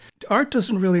art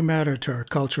doesn't really matter to our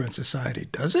culture and society,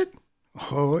 does it?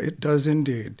 Oh, it does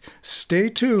indeed. Stay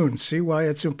tuned, see why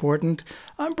it's important.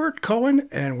 I'm Bert Cohen,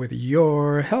 and with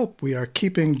your help, we are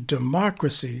keeping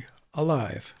democracy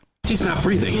alive. He's not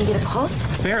breathing. Can you get a pulse?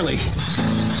 Barely.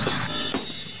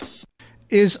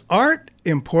 Is art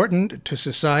important to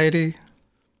society?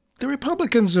 The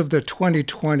Republicans of the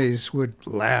 2020s would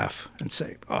laugh and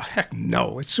say, oh, heck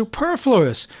no, it's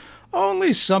superfluous.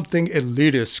 Only something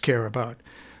elitists care about.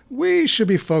 We should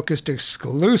be focused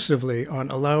exclusively on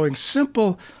allowing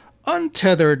simple,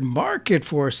 untethered market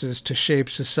forces to shape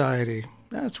society.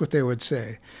 That's what they would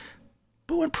say.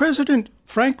 But when President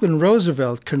Franklin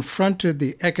Roosevelt confronted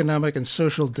the economic and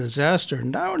social disaster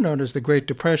now known as the Great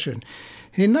Depression,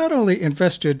 he not only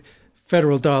invested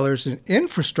federal dollars in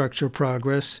infrastructure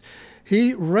progress,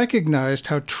 he recognized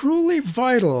how truly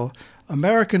vital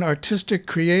American artistic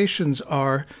creations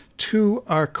are to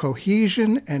our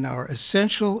cohesion and our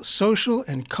essential social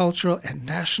and cultural and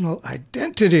national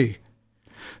identity.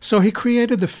 So he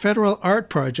created the Federal Art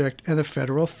Project and the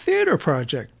Federal Theater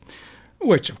Project,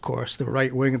 which, of course, the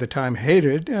right wing of the time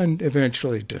hated and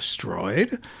eventually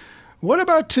destroyed. What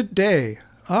about today?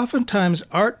 Oftentimes,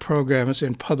 art programs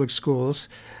in public schools,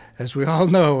 as we all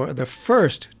know, are the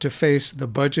first to face the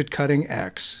budget-cutting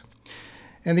axe.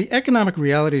 And the economic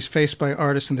realities faced by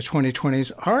artists in the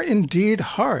 2020s are indeed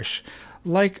harsh,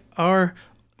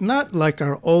 not like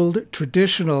our old,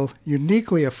 traditional,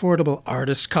 uniquely affordable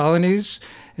artist colonies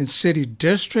in city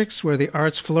districts where the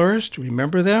arts flourished.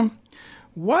 Remember them?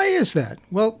 Why is that?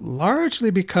 Well, largely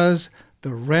because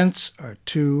the rents are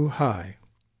too high.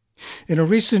 In a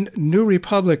recent New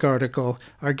Republic article,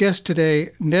 our guest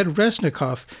today, Ned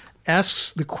Resnikoff,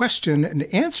 asks the question and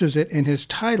answers it in his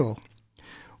title.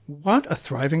 Want a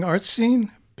thriving art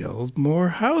scene? Build more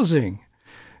housing.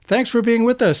 Thanks for being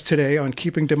with us today on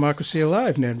Keeping Democracy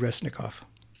Alive, Ned Resnikoff.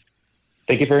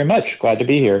 Thank you very much. Glad to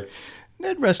be here.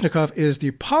 Ned Resnikoff is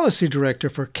the policy director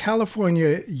for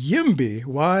California YIMBY,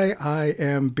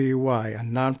 Y-I-M-B-Y, a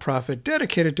nonprofit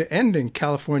dedicated to ending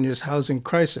California's housing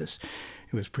crisis.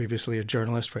 He was previously a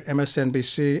journalist for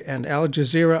MSNBC and Al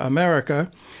Jazeera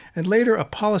America, and later a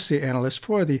policy analyst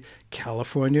for the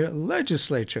California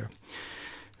legislature.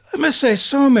 I must say,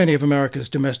 so many of America's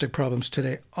domestic problems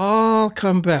today all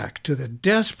come back to the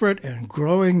desperate and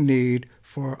growing need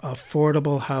for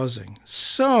affordable housing.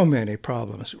 So many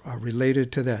problems are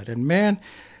related to that. And man,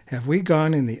 have we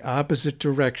gone in the opposite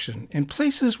direction in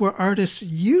places where artists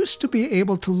used to be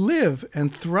able to live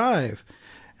and thrive.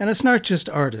 And it's not just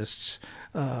artists,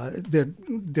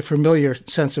 the familiar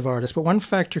sense of artists, but one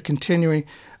factor continuing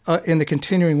in the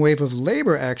continuing wave of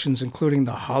labor actions, including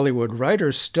the Hollywood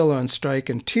writers still on strike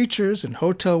and teachers and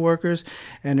hotel workers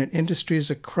and in industries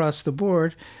across the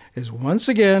board, is once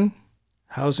again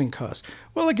housing costs.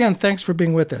 Well, again, thanks for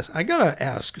being with us. I got to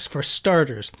ask, for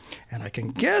starters, and I can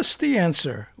guess the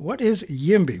answer, what is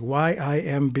YIMBY,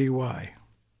 Y-I-M-B-Y?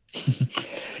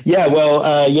 Yeah, well,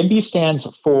 YIMBY stands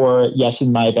for Yes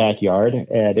in My Backyard,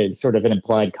 and it's sort of an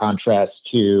implied contrast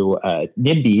to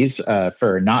NIMBYs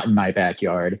for Not in My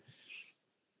Backyard.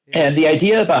 Yeah. And the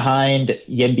idea behind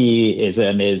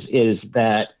YIMBYism is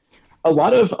that a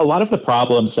lot of the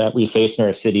problems that we face in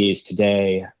our cities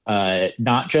today,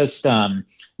 not just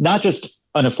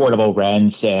unaffordable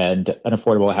rents and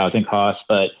unaffordable housing costs,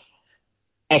 but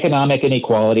economic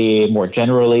inequality more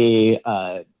generally,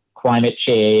 climate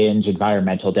change,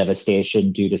 environmental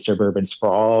devastation due to suburban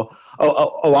sprawl.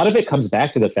 A lot of it comes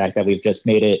back to the fact that we've just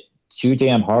made it too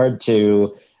damn hard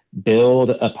to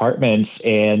build apartments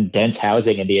and dense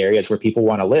housing in the areas where people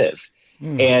want to live.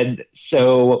 And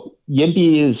so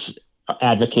YIMBYs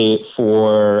advocate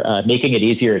for making it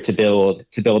easier to build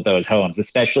those homes,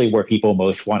 especially where people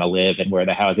most want to live and where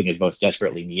the housing is most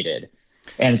desperately needed.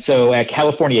 And so at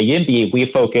California YIMBY, we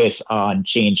focus on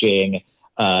changing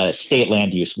state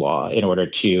land use law in order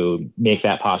to make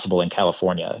that possible in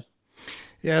California.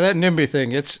 Yeah, that NIMBY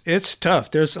thing, it's tough.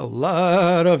 There's a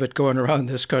lot of it going around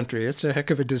this country. It's a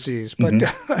heck of a disease. But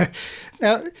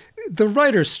now the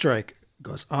writers' strike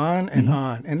goes on and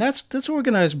on, and that's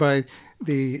organized by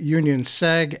the union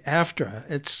SAG-AFTRA.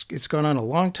 It's gone on a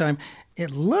long time. It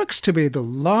looks to be the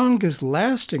longest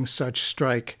lasting such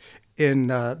strike in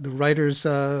the writers'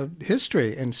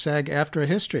 history and SAG-AFTRA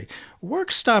history.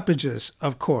 Work stoppages,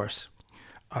 of course,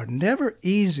 are never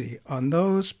easy on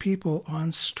those people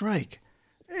on strike.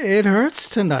 It hurts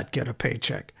to not get a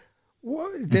paycheck.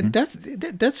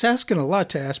 That's asking a lot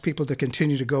to ask people to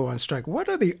continue to go on strike. What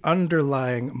are the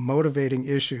underlying motivating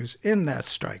issues in that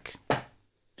strike?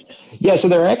 Yeah, so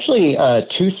there are actually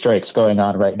two strikes going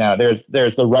on right now. There's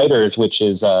the writers, which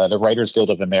is the Writers Guild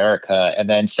of America, and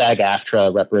then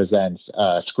SAG-AFTRA represents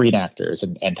screen actors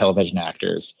and television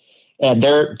actors, and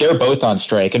they're both on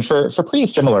strike, and for pretty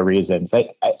similar reasons.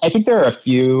 I think there are a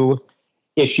few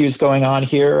issues going on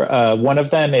here. One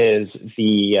of them is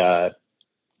the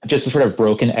just the sort of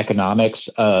broken economics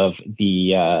of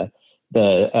the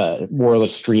world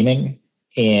of streaming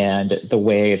and the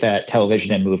way that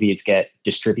television and movies get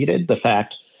distributed. The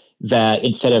fact that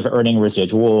instead of earning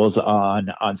residuals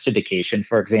on syndication,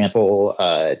 for example,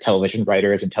 television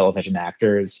writers and television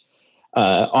actors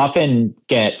often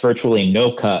get virtually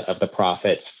no cut of the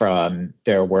profits from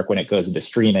their work when it goes into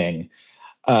streaming.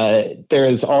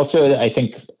 There's also, I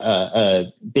think, a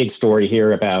big story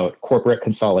here about corporate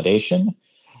consolidation.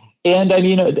 And I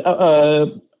mean,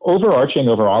 overarching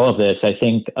over all of this, I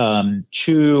think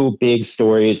two big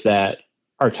stories that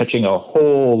are touching a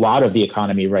whole lot of the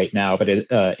economy right now, but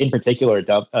in particular,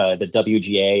 the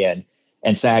WGA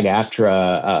and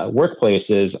SAG-AFTRA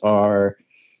workplaces are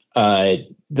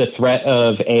the threat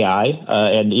of AI,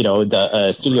 and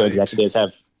the studio executives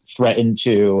have threatened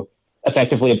to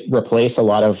effectively replace a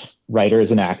lot of writers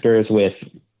and actors with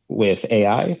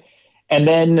AI. And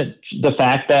then the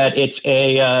fact that it's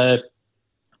a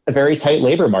very tight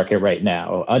labor market right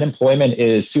now. Unemployment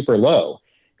is super low.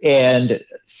 And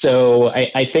so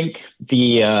I think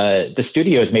the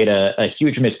studios made a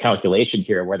huge miscalculation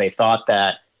here where they thought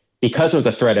that because of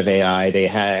the threat of AI, they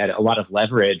had a lot of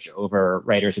leverage over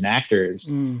writers and actors,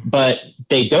 but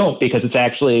they don't, because it's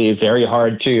actually very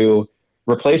hard to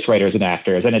replace writers and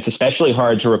actors. And it's especially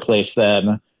hard to replace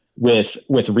them with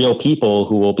real people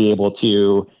who will be able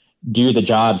to do the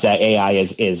jobs that AI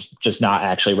is just not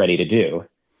actually ready to do.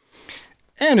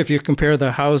 And if you compare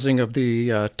the housing of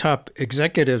the top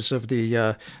executives of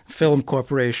the film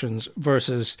corporations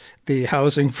versus the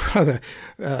housing for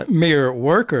the mere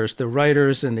workers, the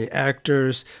writers and the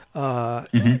actors,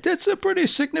 that's a pretty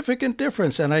significant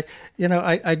difference. And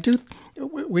I do.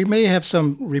 We may have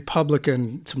some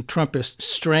Republican, some Trumpist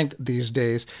strength these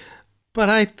days, but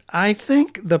I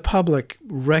think the public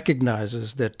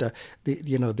recognizes that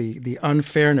the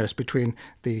unfairness between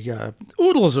the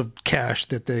oodles of cash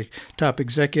that the top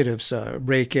executives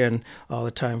rake in all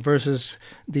the time versus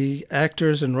the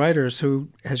actors and writers who,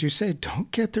 as you say,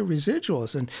 don't get the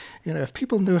residuals. And if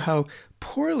people knew how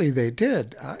poorly they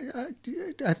did,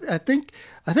 I think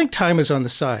time is on the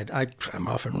side. I'm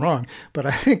often wrong, but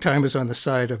I think time is on the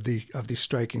side of the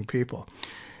striking people.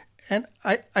 And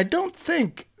I don't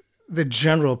think the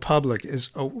general public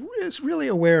is really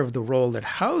aware of the role that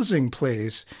housing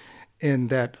plays in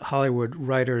that Hollywood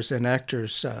writers and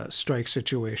actors strike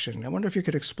situation. I wonder if you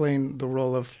could explain the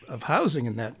role of housing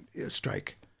in that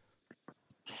strike.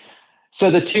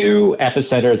 So the two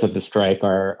epicenters of the strike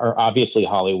are obviously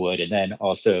Hollywood and then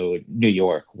also New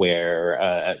York,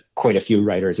 where quite a few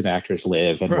writers and actors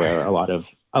live and where a lot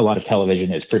of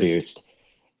television is produced.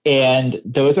 And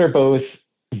those are both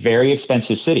very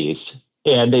expensive cities.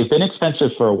 And they've been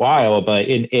expensive for a while, but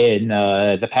in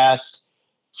the past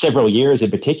several years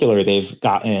in particular, they've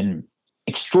gotten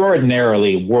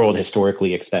extraordinarily world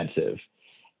historically expensive.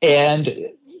 And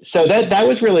so that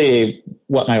was really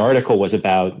what my article was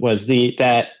about, was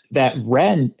that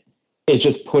rent is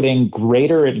just putting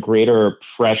greater and greater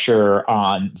pressure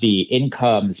on the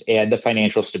incomes and the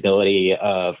financial stability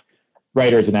of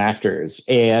writers and actors.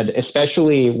 And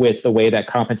especially with the way that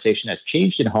compensation has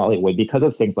changed in Hollywood because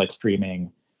of things like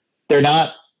streaming, they're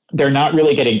not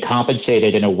really getting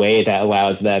compensated in a way that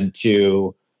allows them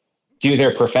to do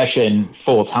their profession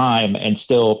full time and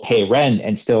still pay rent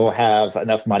and still have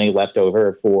enough money left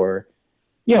over for,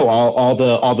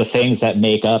 all the things that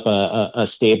make up a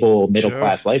stable middle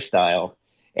class lifestyle.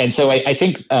 And so I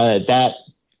think that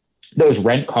those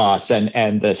rent costs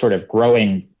and the sort of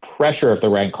growing pressure of the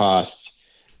rent costs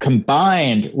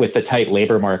combined with the tight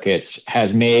labor markets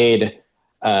has made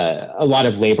a lot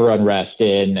of labor unrest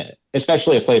in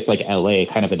especially a place like LA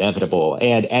kind of inevitable.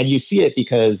 And you see it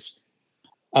because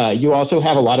you also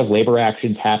have a lot of labor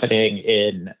actions happening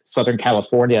in Southern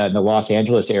California and the Los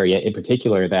Angeles area in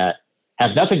particular that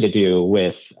have nothing to do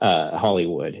with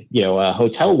Hollywood.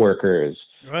 Hotel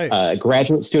workers,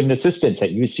 graduate student assistants at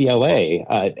UCLA.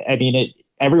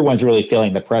 Everyone's really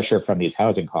feeling the pressure from these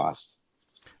housing costs.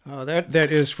 Oh, that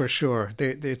is for sure.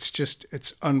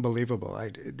 It's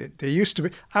unbelievable. They used to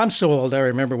be. I'm so old. I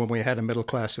remember when we had a middle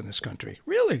class in this country.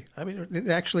 Really, it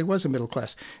actually was a middle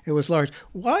class. It was large.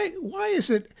 Why is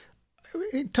it?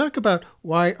 Talk about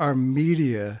why our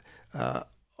media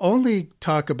only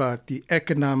talk about the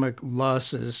economic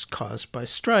losses caused by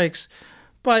strikes,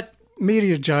 but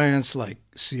media giants like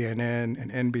CNN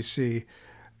and NBC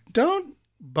don't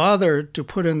bother to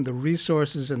put in the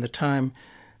resources and the time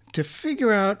to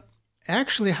figure out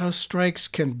actually how strikes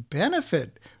can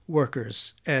benefit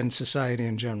workers and society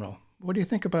in general. What do you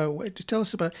think about? Tell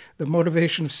us about the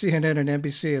motivation of CNN and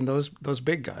NBC and those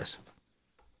big guys.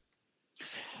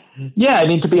 Yeah, I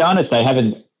mean, to be honest, I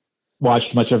haven't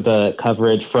watched much of the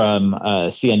coverage from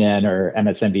CNN or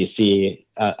MSNBC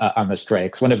on the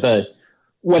strikes. One of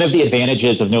the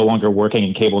advantages of no longer working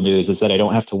in cable news is that I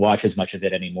don't have to watch as much of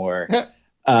it anymore.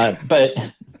 But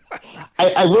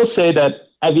I will say that,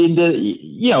 I mean,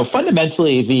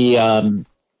 fundamentally the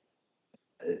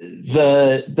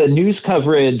news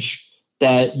coverage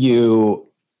that you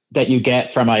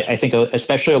get from, I think,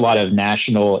 especially a lot of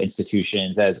national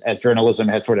institutions, as journalism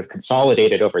has sort of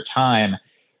consolidated over time,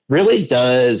 really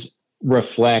does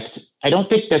reflect, I don't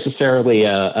think necessarily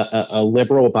a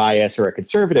liberal bias or a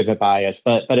conservative bias,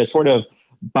 but a sort of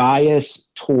bias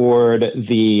toward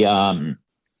the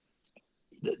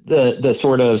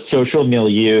sort of social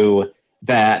milieu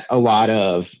that a lot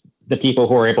of the people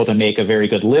who are able to make a very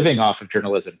good living off of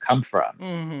journalism come from.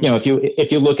 Mm-hmm.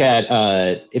 If you look at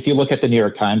the New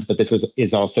York Times, but this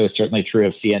is also certainly true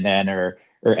of CNN or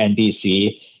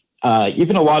NBC.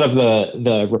 Even a lot of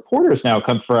the reporters now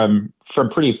come from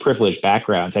pretty privileged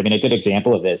backgrounds. I mean, a good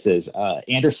example of this is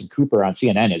Anderson Cooper on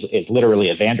CNN is literally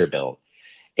a Vanderbilt,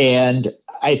 and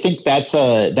I think that's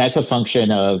a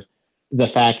function of the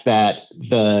fact that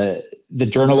the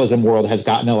journalism world has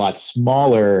gotten a lot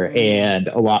smaller and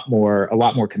a lot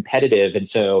more competitive, and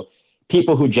so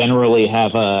people who generally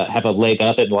have a leg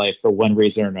up in life for one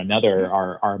reason or another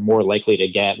are more likely to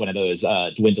get one of those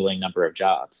dwindling number of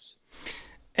jobs.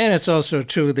 And it's also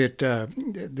true that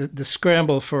the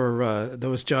scramble for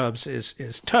those jobs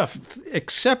is tough,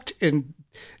 except in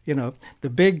the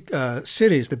big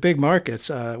cities, the big markets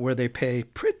where they pay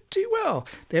pretty well.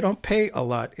 They don't pay a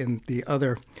lot in the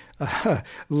other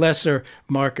lesser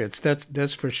markets.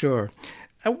 That's for sure.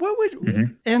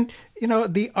 And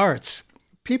the arts?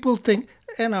 People think,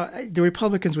 the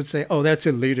Republicans would say, "Oh, that's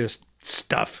elitist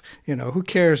stuff. Who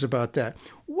cares about that?"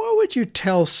 What would you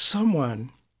tell someone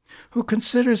who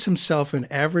considers himself an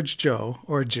average Joe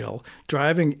or Jill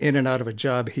driving in and out of a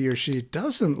job he or she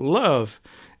doesn't love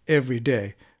every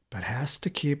day, but has to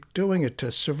keep doing it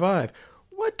to survive?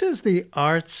 What does the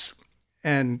arts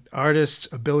and artists'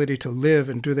 ability to live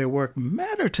and do their work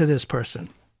matter to this person?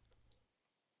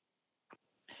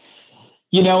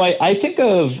 I think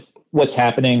of what's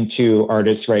happening to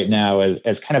artists right now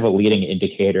as kind of a leading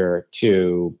indicator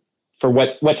for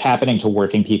what's happening to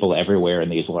working people everywhere in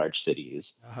these large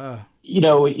cities. Uh-huh.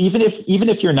 Even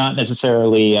if you're not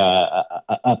necessarily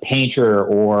a painter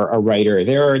or a writer,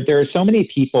 there are so many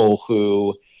people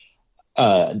who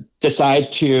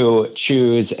decide to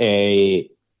choose a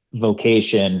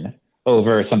vocation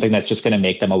over something that's just going to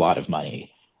make them a lot of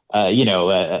money.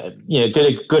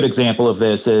 Good example of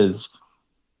this is,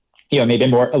 maybe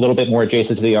a little bit more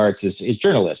adjacent to the arts is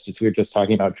journalists. We were just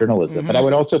talking about journalism, mm-hmm. But I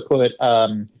would also put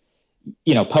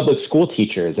public school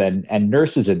teachers and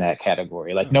nurses in that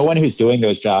category. Like, no one who's doing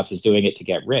those jobs is doing it to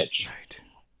get rich. Right.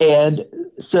 And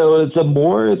so the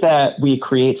more that we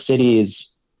create cities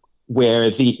where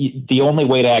the only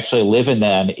way to actually live in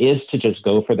them is to just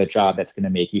go for the job that's going to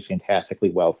make you fantastically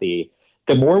wealthy,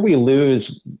 the more we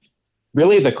lose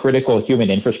really the critical human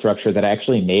infrastructure that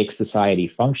actually makes society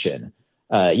function.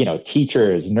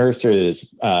 Teachers,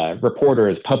 nurses,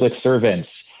 reporters, public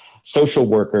servants, social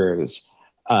workers,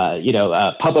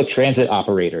 public transit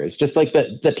operators, just like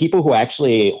the people who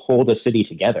actually hold a city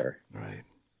together. Right.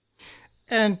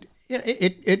 And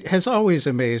it has always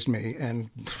amazed me, and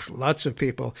lots of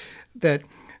people, that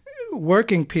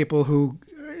working people who,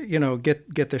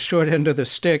 get the short end of the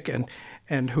stick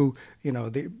and who,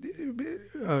 the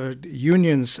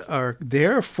unions are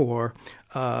there for,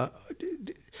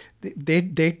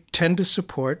 they tend to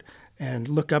support and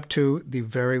look up to the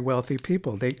very wealthy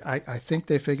people. I think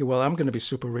they figure, well, I'm going to be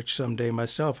super rich someday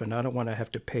myself, and I don't want to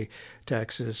have to pay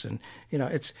taxes. And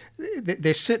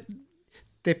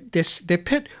they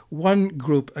pit one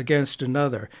group against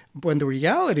another. When the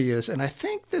reality is, and I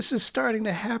think this is starting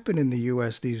to happen in the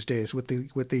U.S. these days with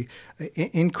the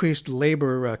increased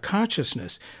labor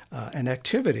consciousness and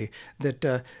activity,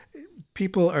 that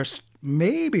people are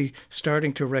maybe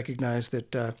starting to recognize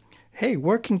that, hey,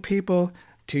 working people,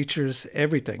 teachers,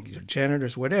 everything,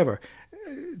 janitors, whatever,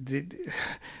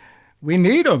 we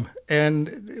need them,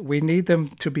 and we need them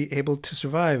to be able to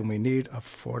survive, and we need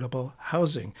affordable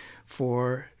housing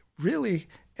for really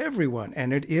everyone,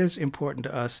 and it is important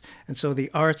to us. And so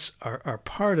the arts are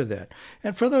part of that.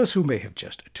 And for those who may have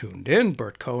just tuned in,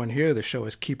 Bert Cohen here. The show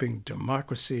is Keeping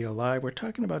Democracy Alive. We're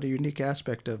talking about a unique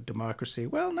aspect of democracy.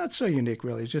 Well, not so unique,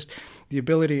 really. It's just the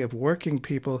ability of working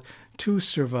people to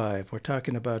survive. We're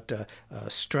talking about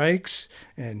strikes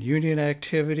and union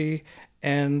activity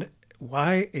and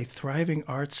why a thriving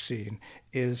arts scene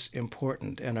is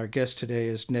important. And our guest today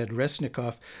is Ned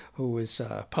Resnikoff, who is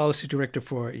policy director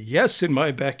for Yes in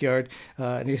My Backyard.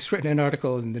 And he's written an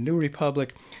article in the New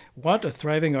Republic, Want a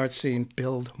Thriving Arts Scene,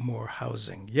 Build More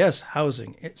Housing. Yes,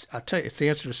 housing. I'll tell you, it's the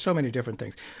answer to so many different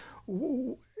things.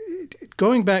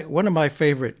 Going back, one of my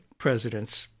favorite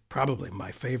presidents, probably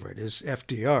my favorite, is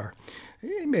FDR.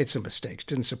 He made some mistakes,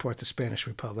 didn't support the Spanish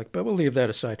Republic, but we'll leave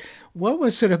that aside. What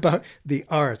was it about the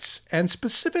arts, and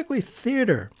specifically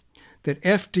theater, that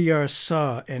FDR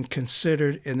saw and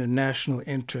considered in the national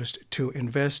interest to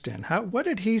invest in? What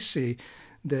did he see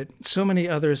that so many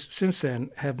others since then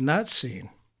have not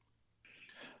seen?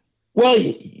 Well,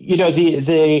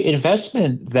 the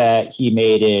investment that he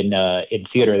made in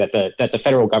theater, that the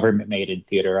federal government made in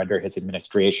theater under his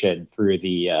administration through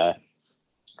the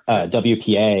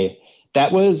WPA,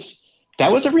 that was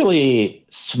a really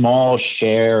small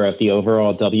share of the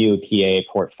overall WPA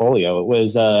portfolio. It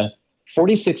was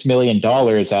 $46 million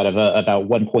out of about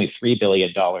 $1.3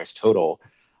 billion total.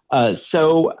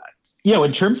 So,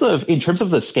 in terms of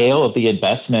the scale of the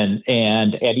investment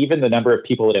and even the number of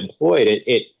people it employed,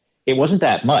 it wasn't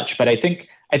that much. But I think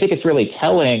it's really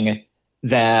telling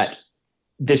that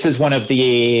this is one of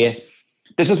the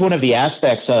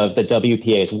aspects of the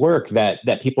WPA's work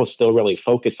that people still really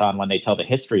focus on when they tell the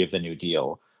history of the New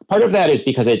Deal. Part of that is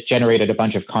because it generated a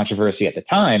bunch of controversy at the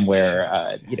time,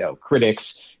 where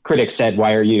critics said,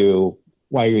 "Why are you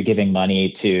giving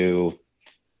money to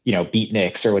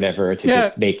beatniks or whatever to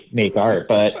just make art?"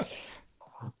 But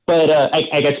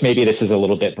I guess maybe this is a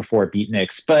little bit before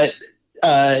beatniks, but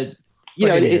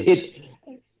it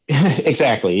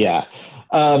exactly, yeah.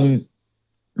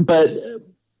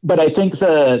 But I think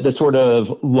the sort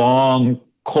of long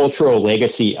cultural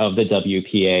legacy of the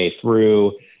WPA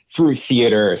through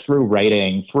theater, through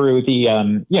writing, through the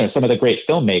some of the great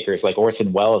filmmakers like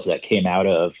Orson Welles that came out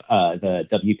of the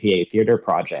WPA theater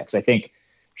projects, I think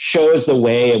shows the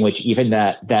way in which even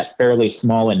that fairly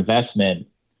small investment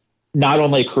not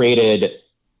only created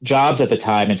jobs at the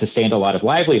time and sustained a lot of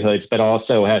livelihoods, but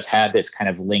also has had this kind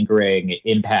of lingering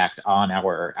impact on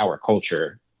our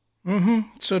culture.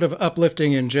 Mm-hmm. Sort of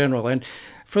uplifting in general. And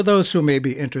for those who may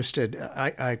be interested,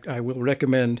 I will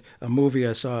recommend a movie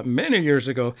I saw many years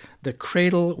ago, The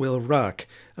Cradle Will Rock,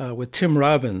 with Tim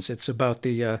Robbins. It's about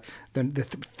the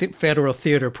Federal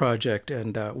Theater Project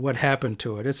and what happened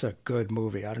to it. It's a good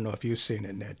movie. I don't know if you've seen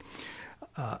it, Ned.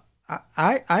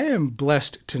 I am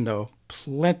blessed to know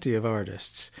plenty of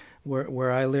artists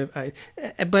where I live.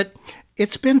 But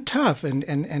it's been tough,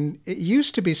 and it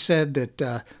used to be said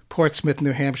that Portsmouth,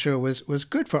 New Hampshire was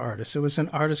good for artists. It was an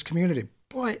artist community.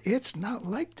 Boy, it's not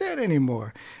like that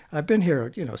anymore. I've been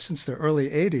here, since the early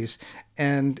 80s,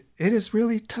 and it is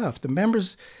really tough. The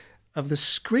members of the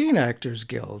Screen Actors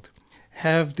Guild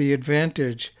have the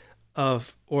advantage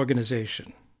of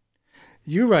organization.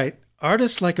 You write,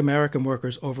 artists like American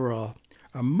workers overall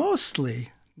are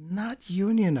mostly not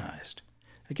unionized.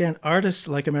 Again, artists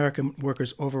like American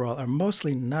workers overall are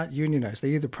mostly not unionized.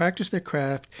 They either practice their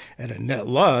craft at a net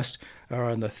loss or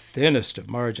on the thinnest of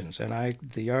margins. And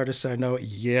the artists I know,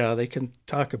 they can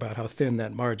talk about how thin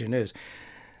that margin is.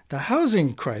 The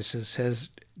housing crisis has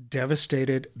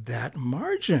devastated that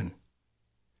margin.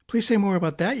 Please say more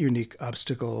about that unique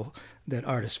obstacle that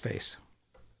artists face.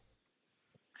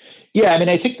 Yeah, I mean,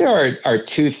 I think there are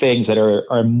two things that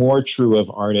are more true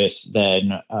of artists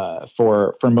than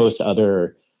for most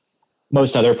other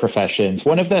professions.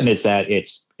 One of them is that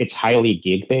it's highly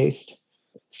gig based.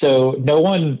 So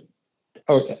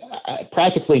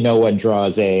practically no one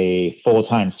draws a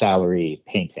full-time salary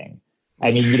painting.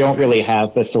 I mean, you don't really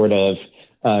have the sort of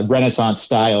Renaissance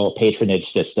style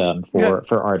patronage system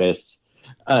for artists.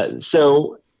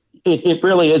 So it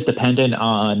really is dependent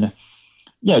on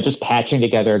just patching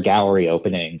together gallery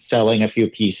openings, selling a few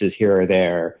pieces here or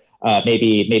there,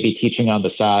 maybe teaching on the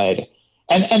side.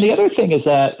 And the other thing is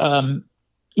that, a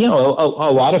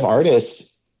lot of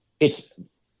artists, it's,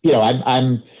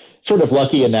 I'm sort of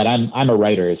lucky in that I'm a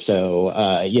writer. So,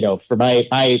 for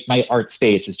my art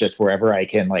space is just wherever I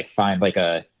can find like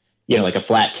a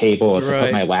flat table to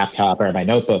put my laptop or my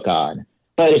notebook on.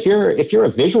 But if you're a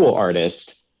visual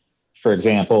artist, for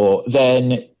example,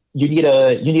 then you need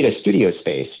a studio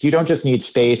space. You don't just need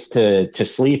space to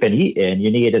sleep and eat in.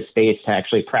 You need a space to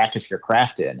actually practice your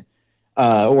craft in.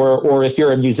 or if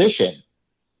you're a musician.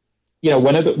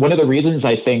 One of the reasons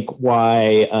I think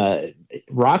why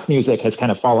rock music has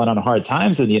kind of fallen on hard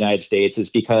times in the United States is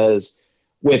because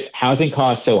with housing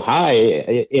costs so high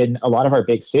in a lot of our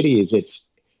big cities, it's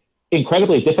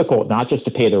incredibly difficult not just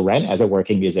to pay the rent as a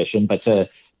working musician, but to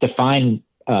find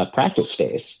practice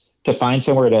space, to find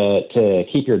somewhere to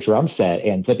keep your drum set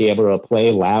and to be able to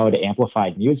play loud,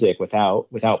 amplified music without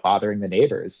bothering the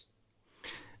neighbors.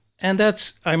 And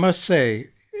that's, I must say,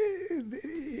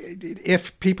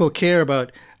 if people care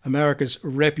about America's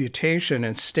reputation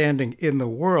and standing in the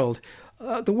world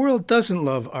doesn't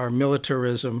love our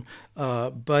militarism,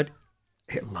 but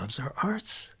it loves our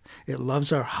arts. It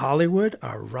loves our Hollywood,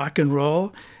 our rock and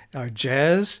roll, our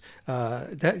jazz.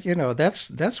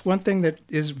 That's one thing that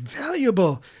is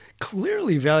valuable,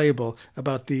 clearly valuable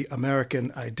about the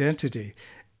American identity,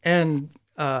 and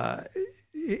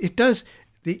it does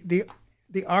the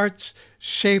arts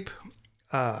shape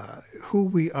who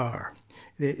we are.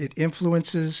 It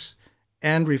influences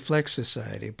and reflects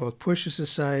society, both pushes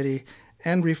society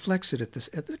and reflects it at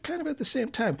the same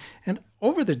time. And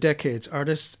over the decades,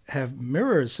 artists have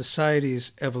mirrored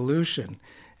society's evolution.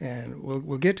 And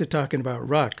we'll get to talking about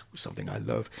rock, something I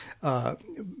love.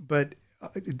 But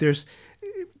there's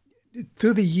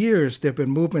through the years there have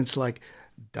been movements like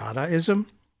Dadaism,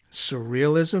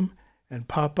 Surrealism, and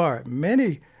pop art.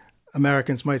 Many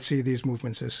Americans might see these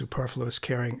movements as superfluous,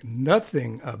 caring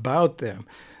nothing about them.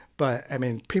 But I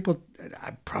mean,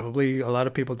 probably a lot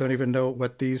of people don't even know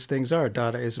what these things are: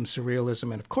 Dadaism,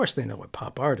 Surrealism, and of course they know what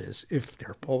pop art is if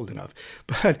they're old enough.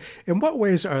 But in what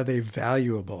ways are they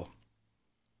valuable?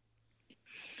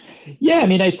 Yeah, I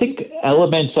mean, I think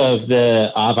elements of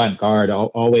the avant-garde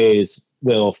always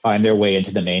will find their way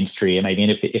into the mainstream. I mean,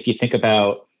 if you think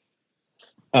about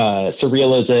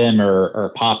surrealism or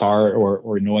pop art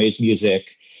or noise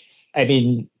music, I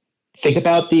mean, think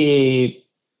about the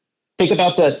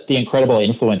incredible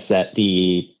influence that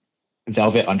the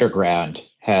Velvet Underground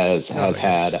has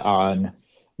had on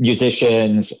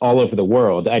musicians all over the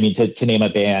world. I mean, to name a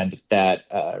band that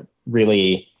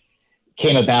really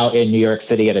came about in New York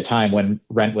City at a time when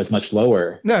rent was much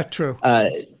lower. Not true.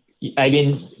 I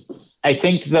mean, I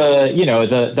think the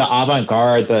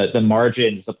avant-garde, the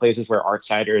margins, the places where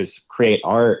outsiders create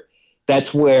art,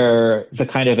 that's where the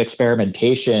kind of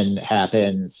experimentation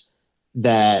happens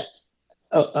that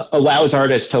allows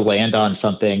artists to land on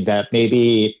something that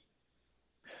maybe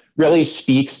really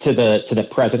speaks to the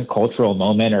present cultural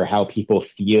moment or how people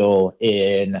feel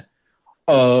in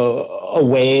a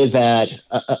way that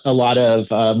a lot of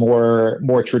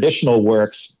more traditional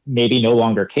works maybe no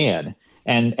longer can.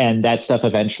 And that stuff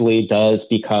eventually does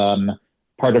become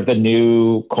part of the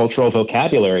new cultural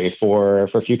vocabulary for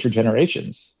future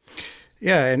generations.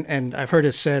 Yeah, and I've heard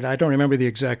it said, I don't remember the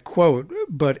exact quote,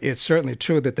 but it's certainly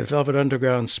true that the Velvet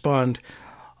Underground spawned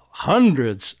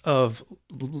hundreds of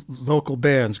local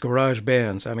bands, garage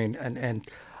bands. I mean, and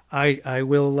I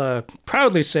will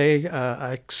proudly say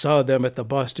I saw them at the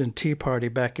Boston Tea Party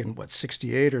back in,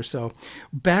 '68 or so,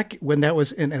 back when that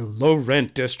was in a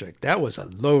low-rent district. That was a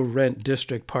low-rent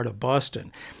district part of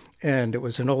Boston. And it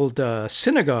was an old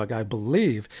synagogue, I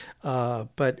believe.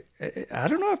 But I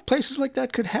don't know if places like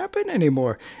that could happen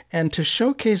anymore. And to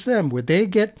showcase them, would they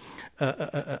get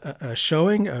a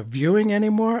showing, a viewing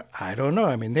anymore? I don't know.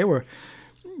 I mean, they were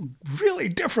really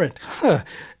different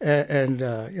and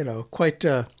quite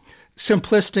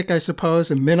simplistic, I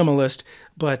suppose, and minimalist.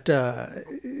 But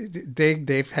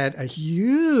they've had a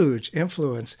huge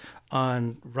influence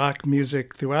on rock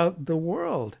music throughout the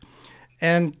world.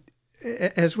 And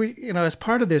as as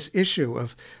part of this issue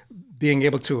of being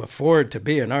able to afford to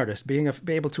be an artist, be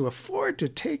able to afford to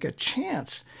take a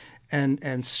chance and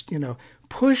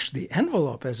push the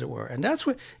envelope, as it were. And that's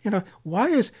what, why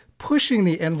is pushing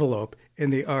the envelope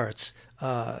in the arts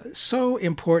so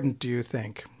important, do you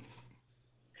think?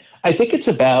 I think it's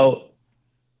about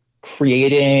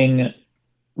creating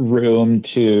room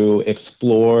to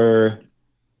explore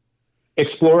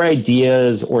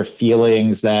ideas or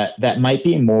feelings that might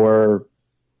be more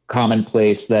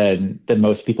commonplace than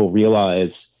most people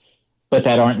realize, but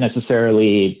that aren't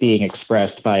necessarily being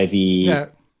expressed by the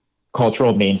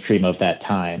cultural mainstream of that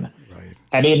time. Right.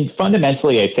 I mean,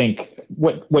 fundamentally, I think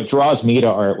what draws me to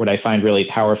art, what I find really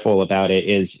powerful about it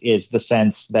is the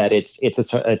sense that it's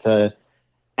a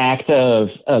act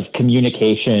of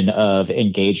communication, of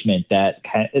engagement that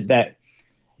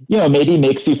maybe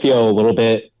makes you feel a little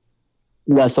bit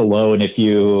less alone if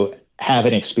you have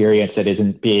an experience that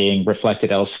isn't being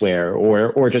reflected elsewhere,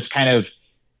 or just kind of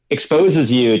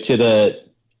exposes you to the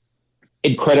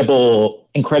incredible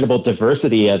incredible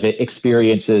diversity of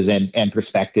experiences and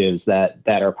perspectives that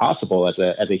are possible as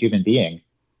a human being.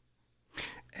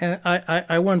 And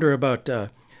I wonder about the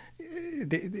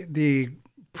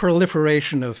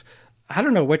proliferation of, I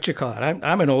don't know what you call it.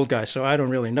 I'm an old guy, so I don't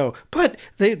really know. But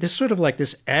there's sort of like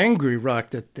this angry rock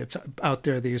that's out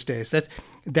there these days.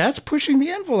 That's pushing the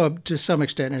envelope to some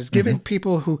extent, and is giving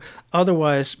people who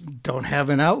otherwise don't have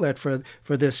an outlet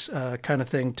for this kind of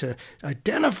thing to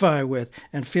identify with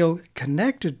and feel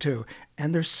connected to.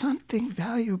 And there's something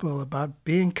valuable about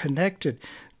being connected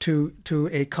to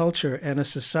a culture and a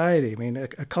society. I mean, a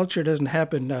culture doesn't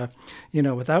happen,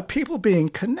 without people being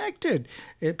connected.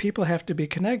 People have to be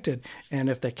connected, and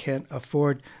if they can't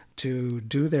afford to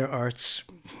do their arts,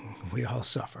 we all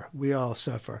suffer. We all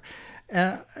suffer.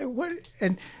 And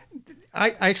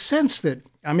I sense that,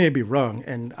 I may be wrong,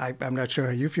 and I'm not sure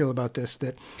how you feel about this,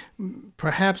 that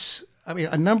perhaps, I mean,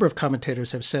 a number of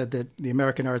commentators have said that the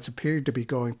American arts appear to be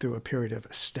going through a period of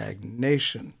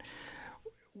stagnation.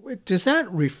 Does that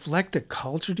reflect the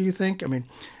culture, do you think? I mean,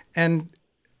 and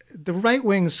the right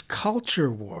wing's culture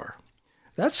war,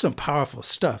 that's some powerful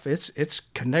stuff. It's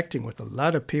connecting with a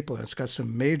lot of people, and it's got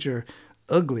some major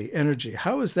ugly energy.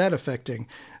 How is that affecting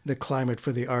the climate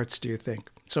for the arts, do you think?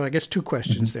 So I guess two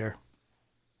questions there.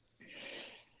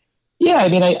 Yeah, I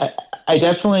mean, I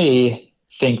definitely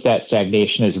think that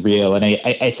stagnation is real. And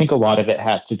I think a lot of it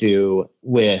has to do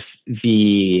with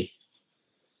the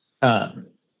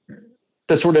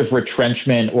sort of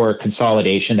retrenchment or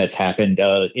consolidation that's happened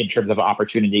in terms of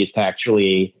opportunities to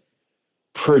actually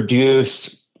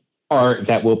produce art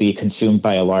that will be consumed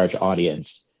by a large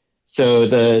audience. So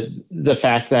the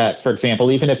fact that, for example,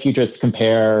 even if you just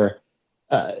compare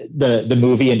the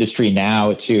movie industry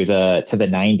now to the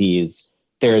 90s,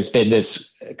 there's been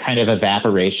this kind of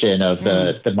evaporation of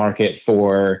the market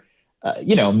for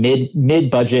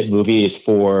mid-budget movies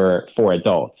for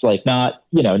adults, like not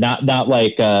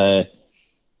like high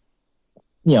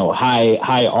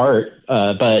art,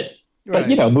 but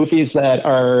movies that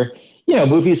are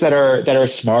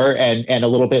smart and a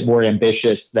little bit more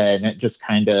ambitious than just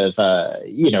kind of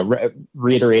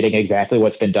reiterating exactly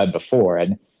what's been done before.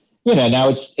 And now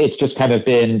it's just kind of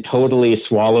been totally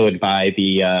swallowed by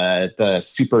the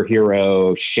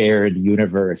superhero shared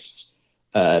universe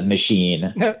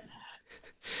machine.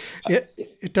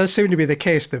 It does seem to be the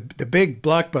case. The big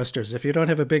blockbusters. If you don't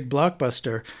have a big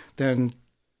blockbuster, then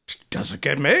it doesn't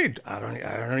get made. I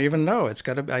don't even know. It's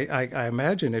got to. I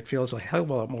imagine it feels a hell of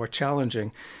a lot more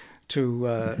challenging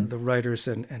to the writers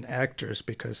and actors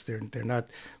because they're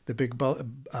not the big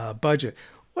budget.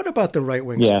 What about the right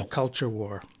wing's culture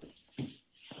war?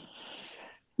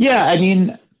 Yeah, I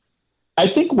mean, I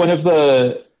think one of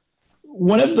the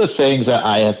things that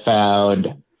I have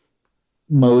found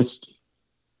most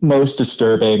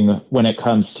disturbing when it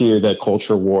comes to the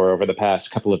culture war over the past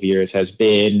couple of years has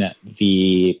been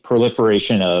the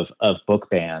proliferation of book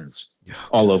bans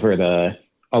all over the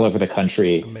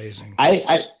country. Amazing.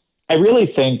 I really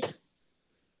think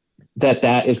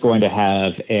that is going to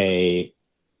have a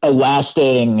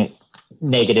lasting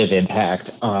negative impact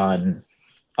on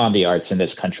the arts in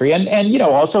this country, and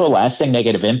also a lasting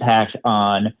negative impact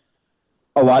on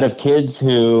a lot of kids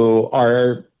who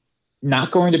are not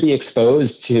going to be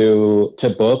exposed to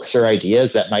books or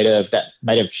ideas that might have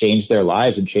changed their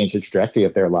lives and changed the trajectory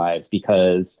of their lives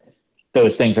because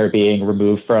those things are being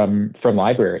removed from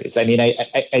libraries. I mean,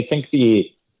 I think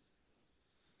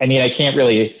I can't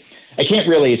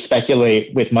really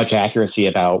speculate with much accuracy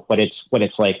about what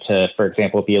it's like to, for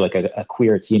example, be like a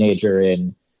queer teenager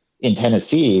in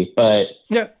Tennessee, but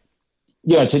to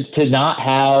not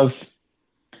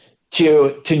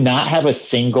have a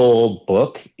single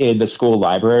book in the school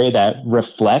library that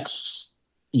reflects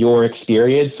your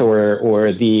experience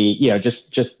or the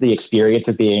just the experience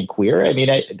of being queer. I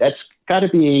mean, that's got to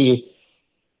be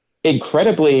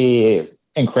incredibly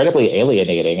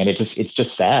alienating, and it's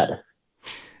just sad.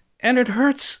 And it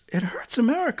hurts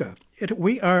America.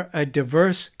 We are a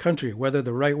diverse country, whether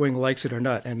the right wing likes it or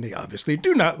not, and they obviously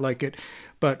do not like it,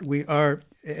 but we are.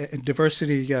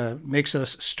 Diversity makes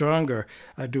us stronger,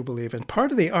 I do believe. And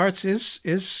part of the arts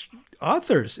is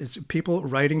authors. It's people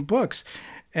writing books.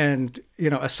 And,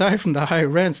 aside from the high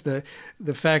rents, the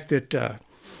fact that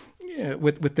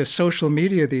with the social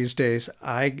media these days,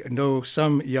 I know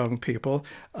some young people,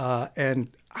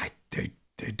 and they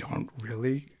don't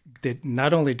really.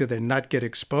 Not only do they not get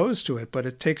exposed to it, but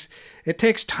it takes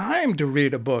time to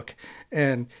read a book.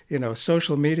 And,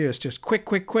 social media is just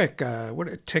quick,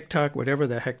 what TikTok, whatever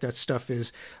the heck that stuff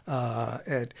is.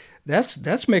 And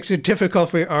that's makes it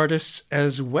difficult for artists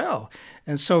as well.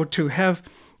 And so to have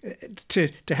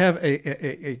to have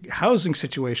a housing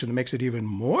situation that makes it even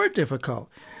more difficult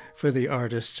for the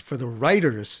artists, for the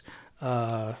writers,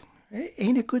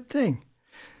 ain't a good thing.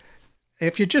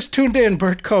 If you just tuned in,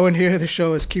 Bert Cohen here. The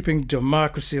show is Keeping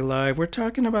Democracy Alive. We're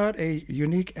talking about a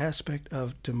unique aspect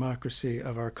of democracy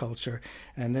of our culture,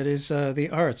 and that is the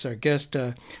arts. Our guest,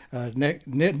 Ned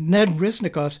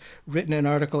Risnikov's written an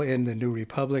article in the New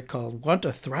Republic called Want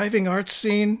a Thriving Arts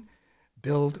Scene?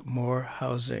 Build More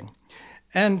Housing.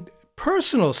 And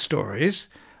personal stories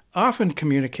often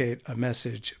communicate a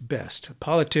message best.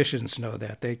 Politicians know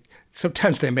that.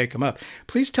 Sometimes they make them up.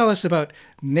 Please tell us about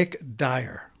Nick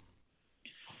Dyer.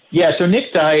 Yeah, so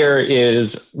Nick Dyer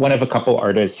is one of a couple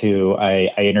artists who I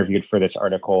interviewed for this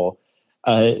article.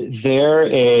 They're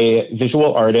a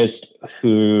visual artist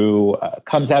who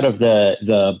comes out of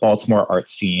the Baltimore art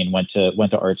scene, went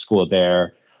to art school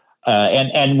there,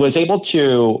 and was able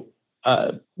to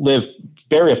live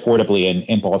very affordably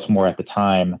in Baltimore at the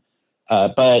time,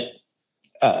 but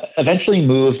eventually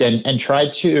moved and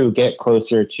tried to get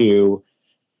closer to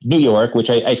New York, which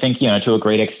I think, to a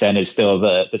great extent is still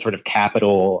the sort of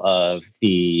capital of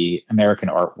the American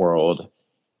art world.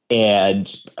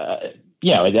 And,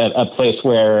 a place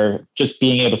where just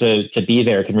being able to be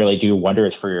there can really do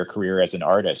wonders for your career as an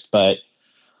artist. But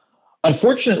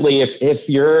unfortunately, if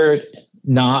you're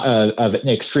not an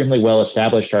extremely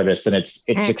well-established artist, then it's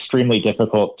extremely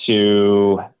difficult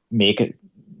to make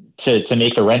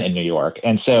the rent in New York.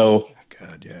 And so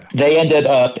they ended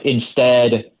up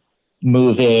instead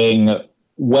moving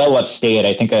well upstate,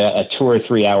 I think a 2 or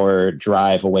 3 hour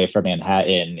drive away from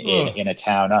Manhattan in a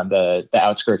town on the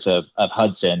outskirts of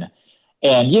Hudson.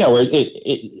 And,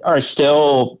 are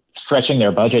still stretching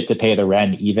their budget to pay the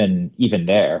rent even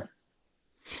there.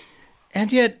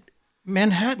 And yet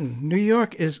Manhattan, New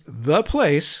York is the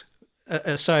place,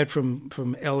 aside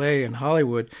from LA and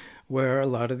Hollywood, where a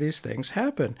lot of these things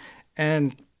happen.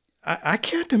 And I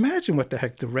can't imagine what the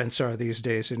heck the rents are these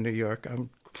days in New York. I'm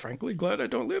frankly glad I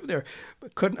don't live there,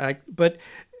 but couldn't I? But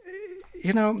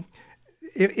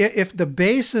if the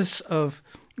basis of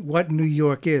what New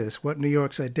York is, what New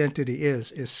York's identity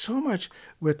is so much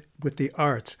with the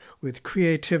arts, with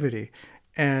creativity,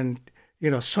 and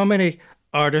so many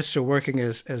artists are working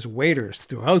as waiters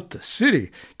throughout the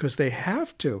city because they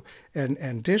have to,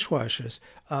 and dishwashers.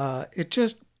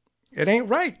 It ain't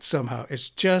right somehow. It's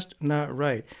just not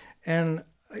right. And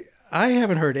I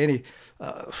haven't heard any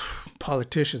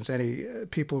politicians, any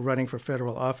people running for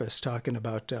federal office talking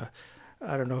about,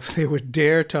 I don't know if they would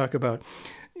dare talk about,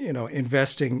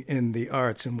 investing in the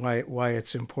arts and why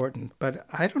it's important. But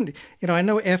I don't, I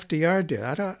know FDR did.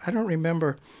 I don't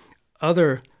remember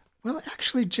other, well,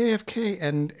 actually JFK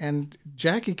and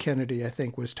Jackie Kennedy, I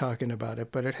think, was talking about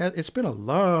it, but it's been a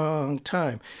long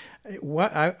time.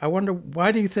 I wonder,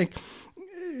 why do you think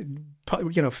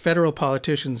federal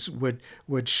politicians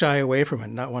would shy away from it,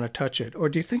 not want to touch it? Or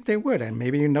do you think they would? And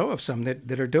maybe you know of some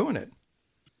that are doing it.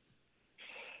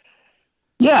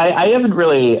 Yeah, I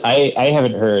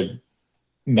haven't heard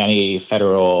many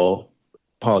federal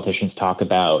politicians talk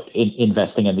about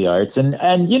investing in the arts. And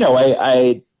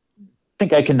I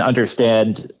think I can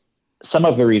understand some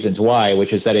of the reasons why,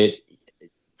 which is that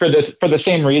for the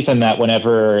same reason that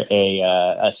whenever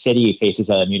a city faces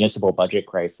a municipal budget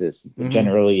crisis,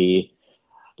 generally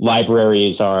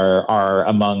libraries are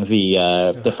among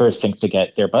the first things to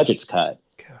get their budgets cut.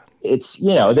 God. It's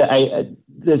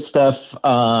this stuff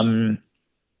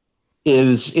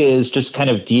is just kind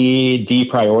of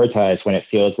deprioritized when it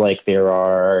feels like there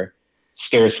are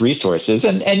scarce resources,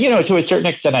 and to a certain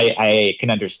extent I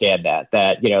can understand that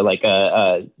like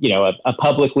a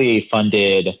publicly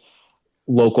funded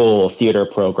local theater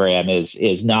program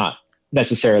is not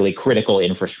necessarily critical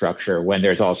infrastructure when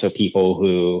there's also people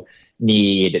who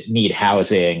need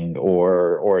housing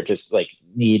or just like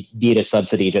need a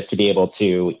subsidy just to be able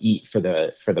to eat for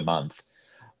the month.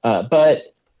 But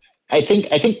I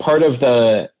think part of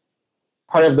the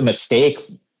mistake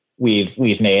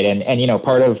we've made, and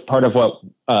part of what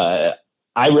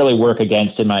I really work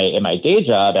against in my day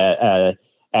job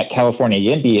at California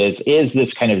YIMBY is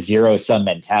this kind of zero sum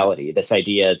mentality. This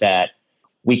idea that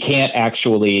we can't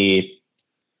actually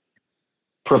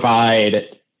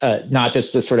provide not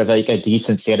just a sort of like a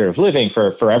decent standard of living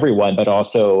for everyone, but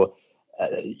also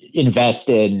invest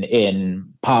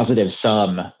in positive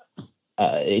sum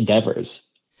endeavors.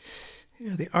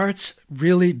 The arts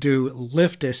really do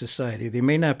lift a society. They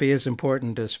may not be as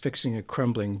important as fixing a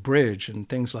crumbling bridge and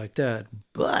things like that,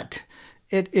 but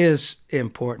it is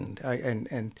important.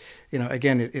 Again,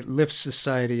 it lifts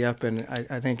society up, and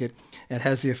I think it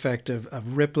has the effect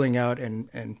of rippling out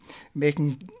and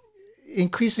making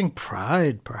increasing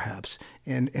pride, perhaps,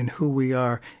 in who we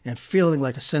are, and feeling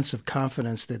like a sense of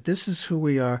confidence that this is who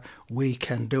we are, we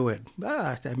can do it.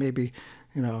 That may be,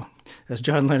 as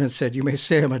John Lennon said, you may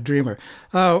say I'm a dreamer.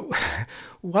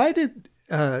 Why did,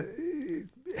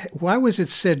 why was it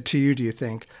said to you, do you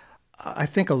think? I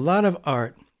think a lot of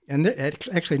art, and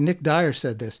actually Nick Dyer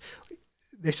said this,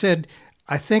 they said,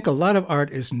 I think a lot of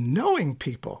art is knowing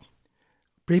people.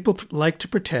 People like to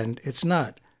pretend it's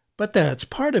not, but that's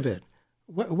part of it.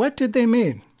 What did they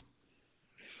mean?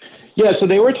 Yeah, so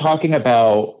they were talking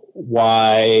about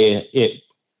why it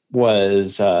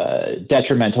was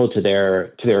detrimental to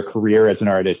their career as an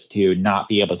artist to not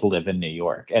be able to live in New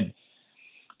York. And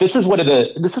this is one of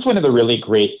the really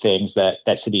great things that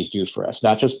cities do for us,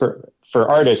 not just for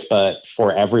artists, but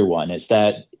for everyone, is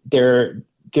that there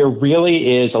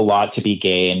really is a lot to be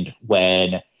gained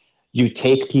when you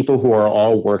take people who are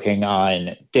all working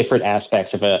on different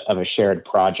aspects of a shared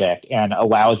project and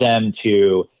allow them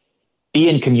to be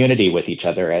in community with each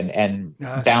other and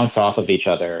yes. bounce off of each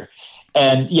other.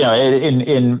 And,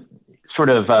 in sort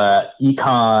of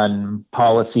econ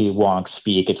policy wonk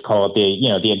speak, it's called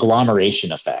the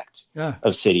agglomeration effect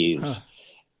of cities.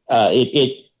 I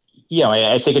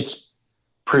think it's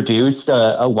produced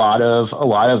a lot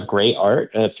of great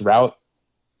art throughout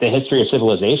the history of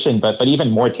civilization, but even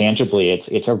more tangibly,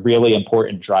 it's a really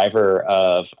important driver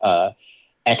of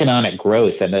economic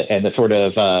growth and the sort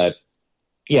of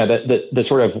the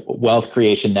sort of wealth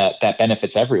creation that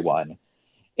benefits everyone.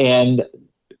 And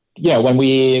when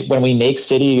we make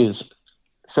cities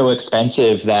so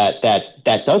expensive that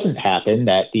doesn't happen,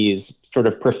 that these sort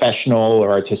of professional or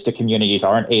artistic communities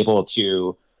aren't able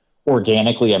to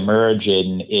organically emerge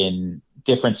in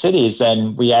different cities,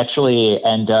 then we actually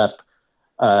end up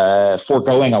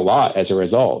foregoing a lot as a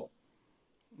result.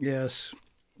 Yes,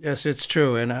 it's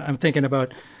true. And I'm thinking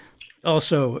about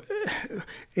also,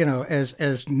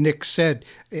 as Nick said,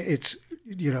 it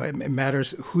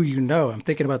matters who you know. I'm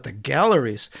thinking about the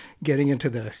galleries, getting into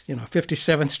the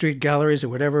 57th Street galleries or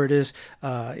whatever it is.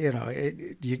 I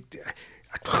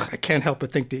can't help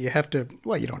but think that you have to.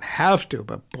 Well, you don't have to,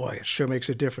 but boy, it sure makes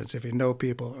a difference if you know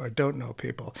people or don't know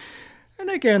people. And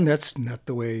again, that's not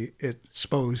the way it's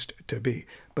supposed to be,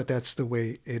 but that's the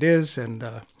way it is, and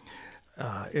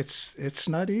it's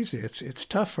not easy. It's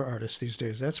tough for artists these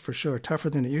days, that's for sure, tougher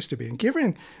than it used to be. And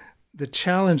given the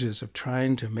challenges of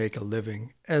trying to make a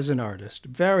living as an artist,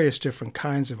 various different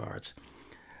kinds of arts,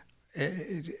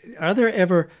 are there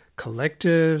ever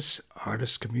collectives,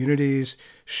 artist communities,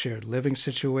 shared living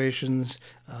situations,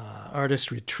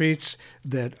 artist retreats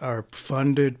that are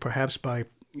funded perhaps by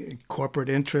corporate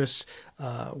interests?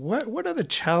 What are the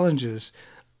challenges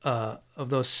of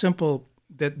those simple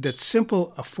that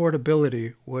simple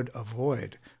affordability would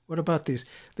avoid? What about the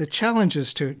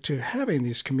challenges to having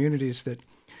these communities that,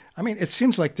 it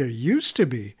seems like there used to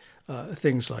be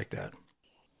things like that.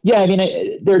 Yeah,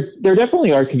 there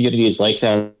definitely are communities like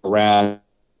that around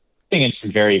in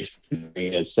some very expensive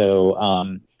areas. So,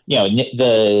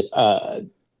 the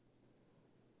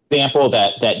example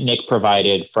that Nick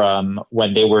provided from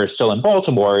when they were still in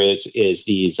Baltimore is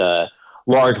these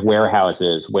large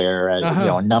warehouses where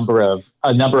a number of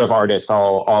artists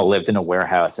all lived in a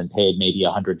warehouse and paid maybe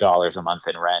 $100 a month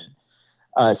in rent.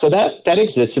 So that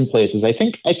exists in places. I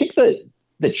think that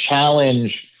the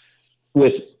challenge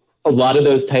with a lot of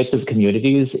those types of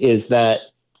communities is that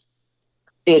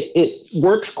it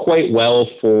works quite well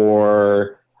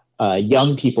for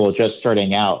young people just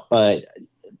starting out, but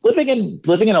living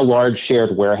in a large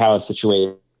shared warehouse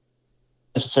situation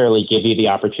necessarily give you the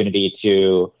opportunity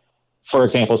to, for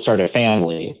example, start a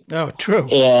family. Oh, true.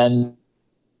 And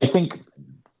I think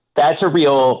that's a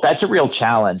real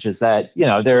challenge, is that,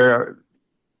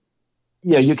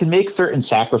 you can make certain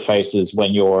sacrifices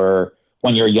when you're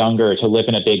younger to live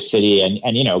in a big city. And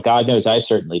God knows I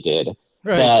certainly did.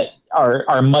 Right. That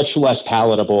are much less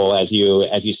palatable as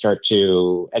you start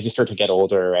to get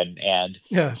older and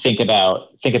think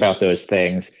about those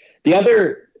things. The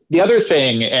other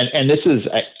thing, and this is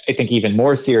I think even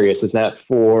more serious, is that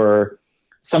for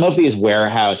some of these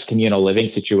warehouse communal living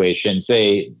situations,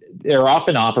 they're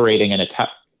often operating in a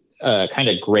kind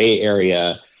of gray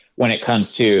area when it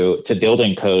comes to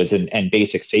building codes and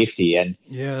basic safety. And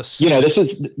yes,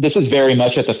 this is very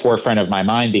much at the forefront of my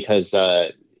mind because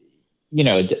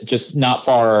just not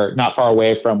far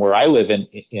away from where I live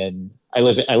I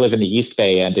live in the East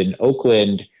Bay, and in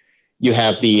Oakland, you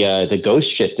have the ghost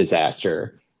ship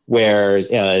disaster where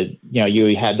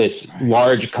you had this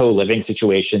large co-living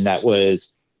situation that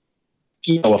was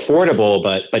affordable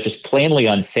but just plainly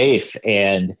unsafe.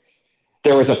 And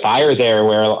there was a fire there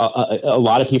where a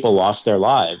lot of people lost their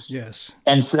lives. Yes.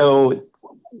 And so,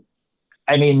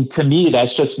 I mean, to me,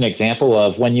 that's just an example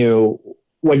of when you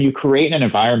create an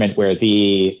environment where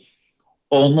the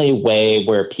only way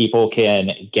where people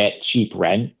can get cheap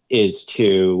rent is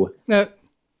to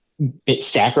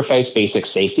sacrifice basic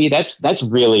safety. That's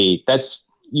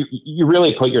you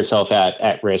really put yourself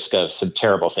at risk of some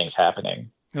terrible things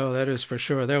happening. Oh, that is for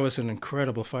sure. That was an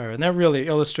incredible fire, and that really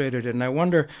illustrated it. And I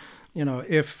wonder,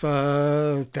 if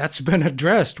that's been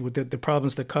addressed with the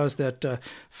problems that caused that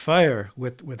fire,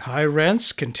 with high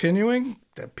rents continuing,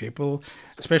 that people,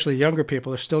 especially younger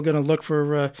people, are still going to look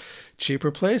for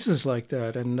cheaper places like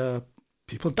that, and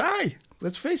people die.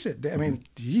 Let's face it. I mean,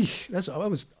 that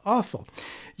was awful.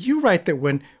 You write that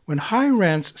when high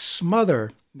rents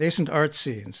smother nascent art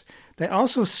scenes, they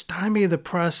also stymie the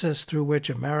process through which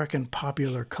American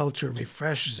popular culture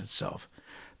refreshes itself.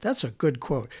 That's a good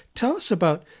quote. Tell us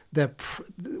about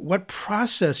what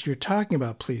process you're talking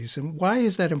about, please, and why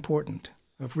is that important,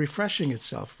 of refreshing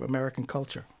itself, American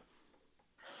culture?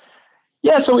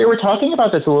 Yeah, so we were talking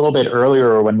about this a little bit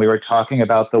earlier when we were talking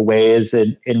about the ways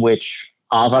in which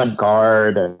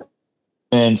avant-garde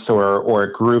or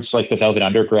groups like the Velvet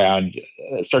Underground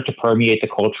start to permeate the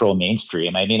cultural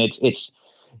mainstream. I mean, it's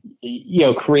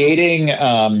creating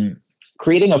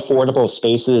affordable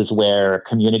spaces where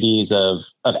communities of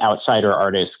outsider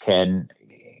artists can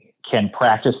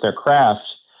practice their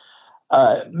craft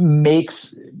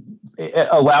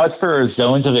allows for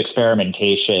zones of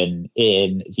experimentation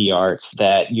in the arts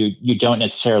that you don't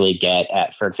necessarily get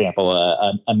at, for example,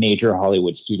 a major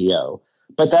Hollywood studio.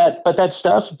 But that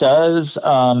stuff does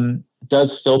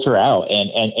filter out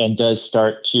and does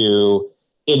start to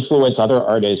influence other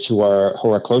artists who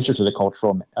are closer to the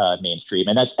cultural mainstream,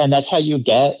 and that's how you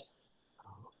get.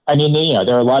 I mean,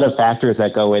 there are a lot of factors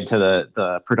that go into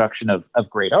the production of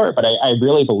great art, but I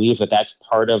really believe that that's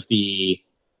part of the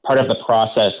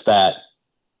process that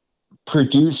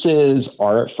produces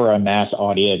art for a mass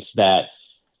audience that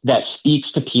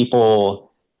speaks to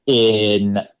people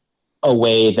in a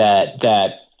way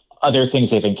that other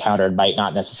things they've encountered might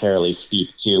not necessarily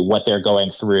speak to what they're going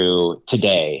through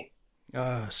today.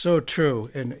 So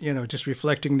true. And, just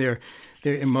reflecting their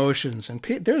emotions. And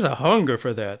there's a hunger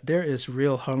for that. There is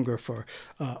real hunger for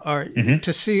art,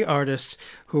 to see artists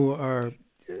who are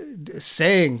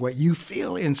saying what you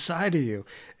feel inside of you.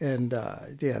 And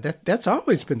that's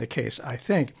always been the case, I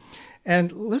think.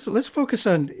 And let's focus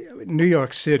on New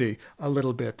York City a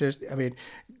little bit. There's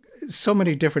so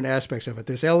many different aspects of it.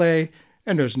 There's LA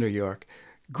and there's New York.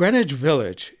 Greenwich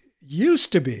Village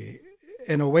used to be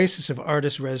an oasis of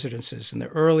artist residences in the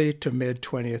early to mid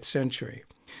 20th century.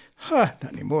 Not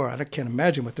anymore. I can't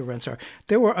imagine what the rents are.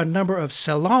 There were a number of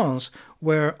salons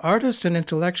where artists and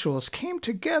intellectuals came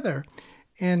together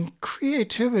and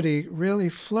creativity really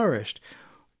flourished.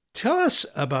 Tell us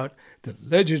about the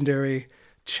legendary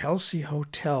Chelsea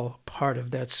Hotel part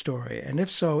of that story, and if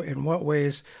so, in what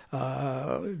ways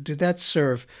did that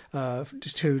serve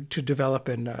to develop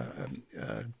and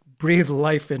breathe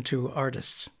life into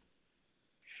artists?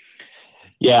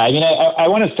 Yeah, I mean, I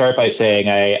want to start by saying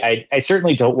I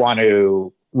certainly don't want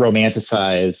to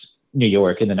romanticize New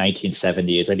York in the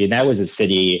 1970s. I mean, that was a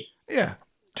city. Yeah,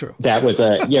 true. That was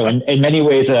in many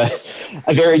ways a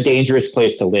very dangerous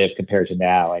place to live compared to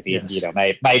now. I mean, yes.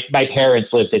 My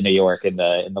parents lived in New York in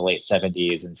the late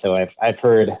 70s, and so I've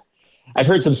heard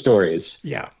some stories.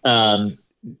 Yeah.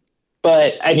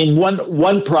 But I mean,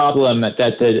 one problem that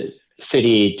the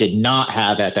city did not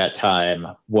have at that time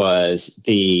was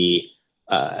the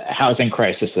housing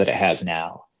crisis that it has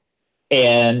now.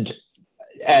 And,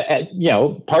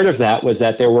 part of that was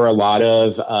that there were a lot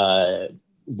of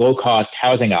low-cost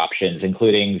housing options,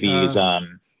 including these,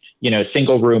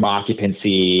 single-room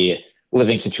occupancy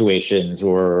living situations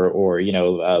or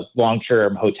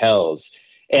long-term hotels.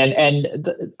 And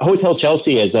the Hotel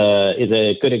Chelsea is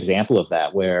a good example of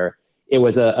that, where it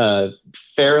was a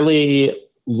fairly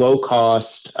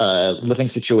low-cost living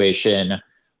situation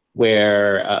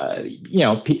where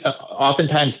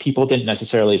oftentimes people didn't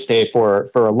necessarily stay for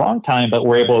a long time, but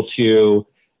were able to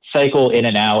cycle in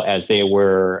and out as they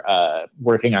were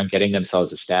working on getting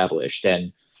themselves established.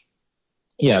 And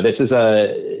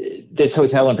this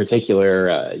hotel in particular,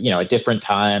 at different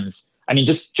times. I mean,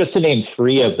 just to name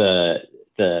three of the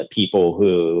people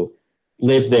who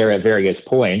lived there at various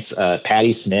points: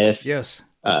 Patti Smith, yes,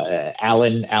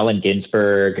 Allen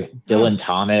Ginsberg, Dylan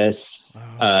Thomas. Wow.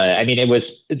 I mean, it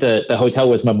was the hotel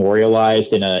was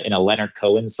memorialized in a Leonard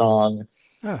Cohen song.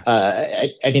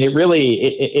 I mean, it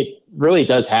really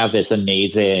does have this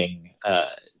amazing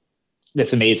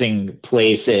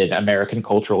place in American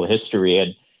cultural history.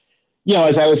 And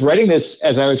As I was writing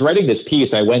this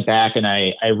piece, I went back and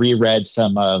I reread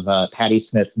some of Patti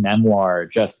Smith's memoir,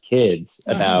 Just Kids,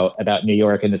 Uh-huh. about New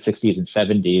York in the '60s and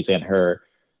 '70s and her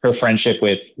friendship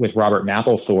with Robert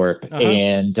Mapplethorpe. Uh-huh.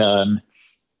 And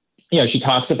she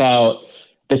talks about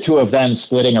the two of them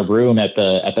splitting a room at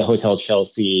the Hotel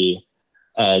Chelsea.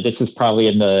 This is probably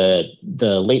in the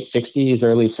late '60s,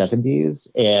 early '70s,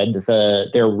 and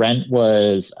their rent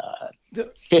was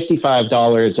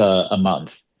 $55 a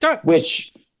month, Duh.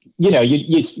 which you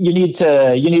need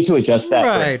to adjust that for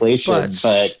Right, inflation, but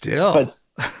still.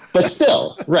 but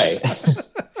still, right.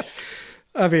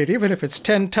 I mean, even if it's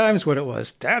 10 times what it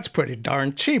was, that's pretty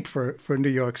darn cheap for New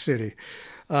York City.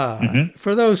 Mm-hmm.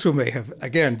 For those who may have,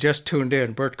 again, just tuned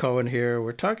in, Bert Cohen here,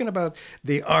 we're talking about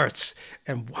the arts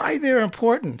and why they're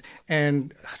important.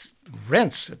 And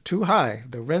rents are too high.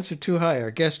 The rents are too high.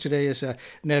 Our guest today is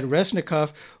Ned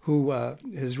Resnikoff, who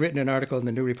has written an article in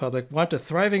the New Republic, Want a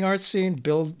Thriving Arts Scene,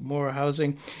 Build More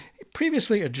Housing.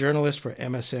 Previously a journalist for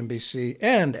MSNBC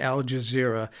and Al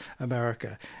Jazeera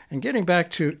America. And getting back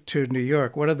to New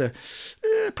York, one of the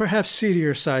perhaps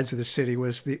seedier sides of the city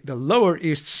was the Lower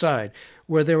East Side,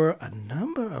 where there were a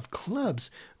number of clubs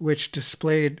which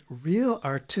displayed real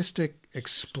artistic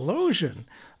explosion.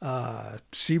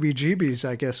 CBGB's,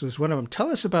 I guess, was one of them. Tell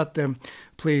us about them,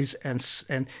 please, and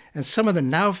some of the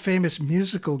now famous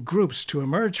musical groups to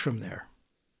emerge from there.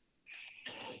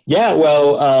 Yeah,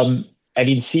 well, I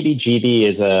mean, CBGB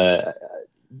is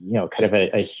kind of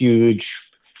a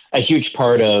huge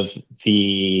part of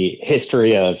the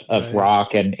history of Right.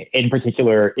 rock, and in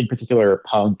particular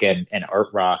punk and art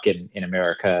rock in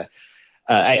America.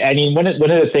 I mean, one of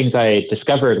the things I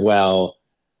discovered while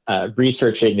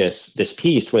researching this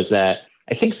piece was that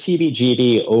I think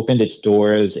CBGB opened its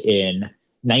doors in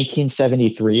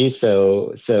 1973,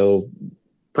 so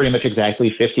pretty much exactly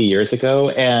 50 years ago,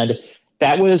 and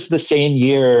that was the same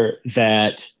year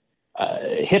that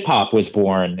hip hop was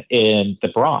born in the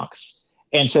Bronx.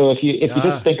 And so if you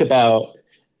just think about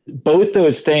both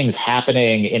those things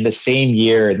happening in the same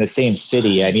year in the same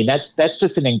city, I mean that's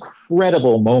just an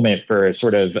incredible moment for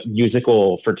sort of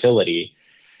musical fertility.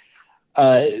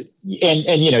 And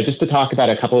just to talk about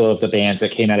a couple of the bands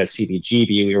that came out of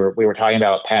CBGB, we were talking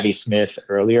about Patti Smith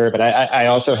earlier, but I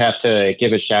also have to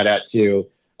give a shout out to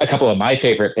a couple of my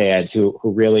favorite bands who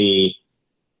really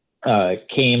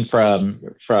came from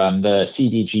the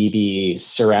CBGB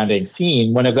surrounding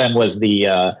scene. One of them was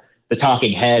the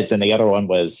Talking Heads, and the other one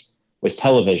was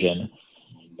Television.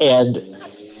 And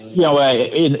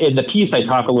in the piece, I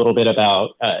talk a little bit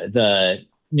about the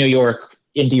New York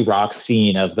indie rock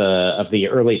scene of the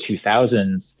early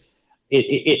 2000s.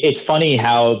 It's funny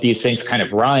how these things kind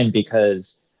of rhyme,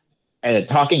 because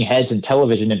Talking Heads and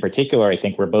Television in particular, I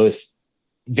think, were both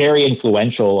very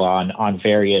influential on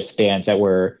various bands that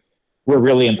were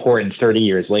really important 30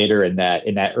 years later in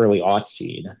that early aught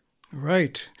scene.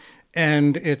 Right.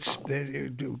 And it's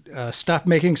Stop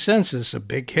Making Sense is a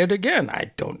big hit again.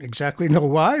 I don't exactly know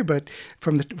why, but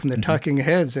from the Mm-hmm. Talking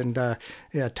Heads and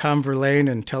Tom Verlaine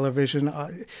and Television,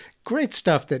 great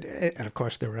stuff. And of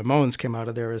course the Ramones came out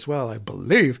of there as well, I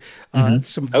believe. Mm-hmm.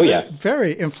 Some Yeah.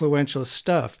 very influential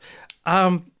stuff.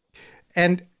 And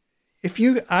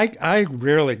I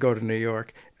rarely go to New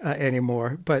York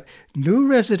anymore, but new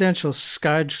residential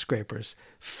skyscrapers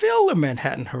fill the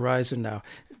Manhattan horizon now.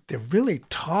 They're really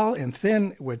tall and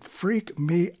thin, would freak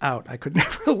me out. I could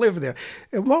never live there.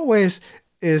 In what ways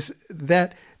is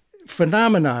that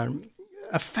phenomenon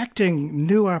affecting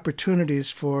new opportunities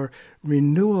for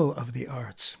renewal of the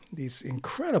arts? These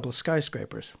incredible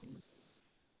skyscrapers.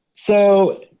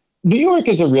 So New York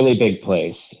is a really big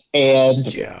place,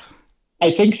 and Yeah.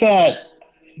 I think that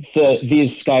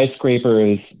these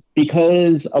skyscrapers,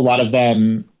 because a lot of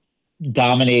them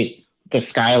dominate the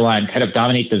skyline, kind of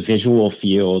dominate the visual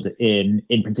field in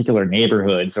particular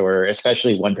neighborhoods, or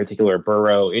especially one particular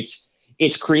borough,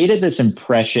 it's created this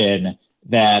impression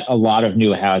that a lot of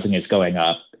new housing is going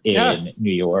up in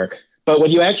New York. But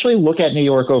when you actually look at New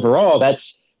York overall,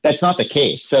 that's not the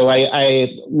case. So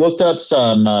I looked up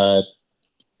some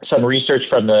research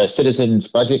from the Citizens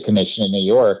Budget Commission in New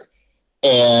York,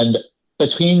 and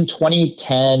between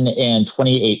 2010 and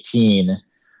 2018,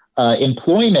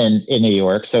 employment in New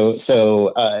York, so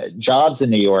jobs in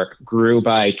New York grew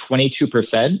by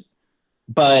 22%,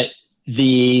 but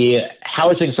the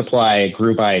housing supply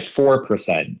grew by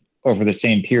 4% over the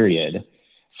same period.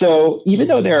 So even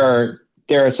though there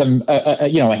are some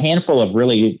a handful of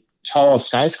really tall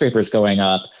skyscrapers going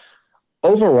up,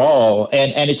 overall,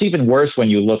 and it's even worse when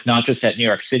you look not just at New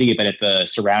York City, but at the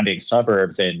surrounding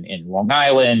suburbs in Long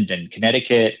Island and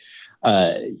Connecticut.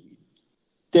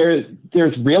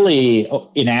 there's really,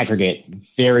 in aggregate,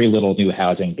 very little new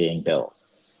housing being built.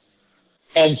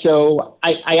 And so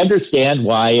I understand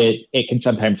why it can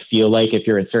sometimes feel like, if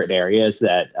you're in certain areas,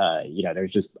 that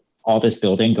there's just all this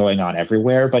building going on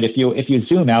everywhere. But if you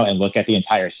zoom out and look at the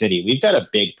entire city, we've got a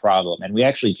big problem, and we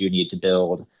actually do need to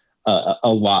build a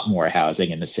lot more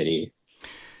housing in the city.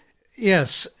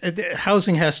 Yes,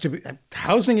 housing is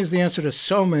the answer to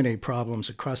so many problems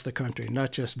across the country,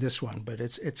 not just this one, but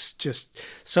it's just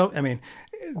so. I mean,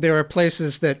 there are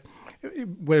places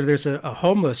where there's a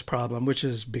homeless problem, which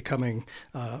is becoming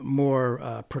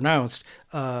more pronounced.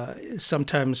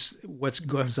 Sometimes what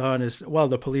goes on is, well,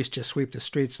 the police just sweep the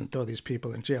streets and throw these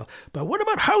people in jail. But what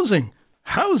about housing?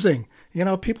 Housing,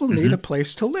 people need a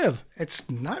place to live. It's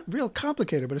not real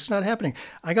complicated, but it's not happening.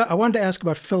 I wanted to ask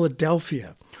about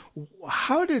Philadelphia.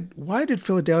 Why did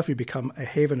Philadelphia become a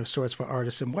haven of sorts for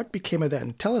artists, and what became of that?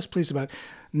 And tell us, please, about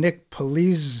Nick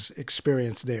Polizzi's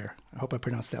experience there. I hope I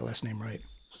pronounced that last name right.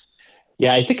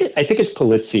 Yeah, I think it's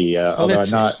Polizzi, although I'm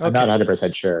not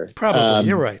 100% sure. Probably,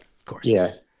 you're right, of course.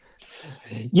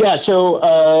 Yeah. So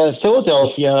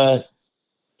Philadelphia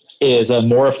is a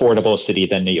more affordable city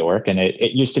than New York, and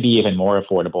it used to be even more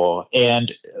affordable.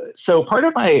 And so part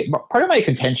of my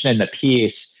contention in the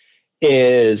piece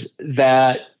is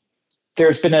that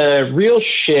there's been a real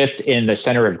shift in the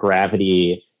center of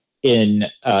gravity in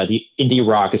the indie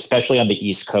rock, especially on the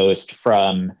East Coast,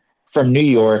 from New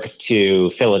York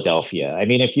to Philadelphia. I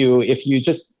mean, if you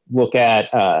just look at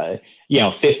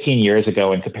 15 years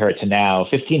ago and compare it to now,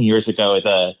 15 years ago,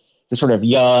 the sort of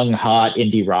young, hot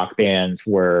indie rock bands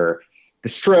were the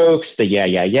Strokes, the Yeah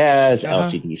Yeah Yeahs,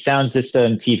 LCD Sound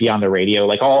System, TV on the Radio,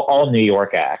 like all New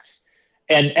York acts.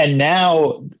 And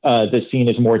now the scene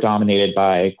is more dominated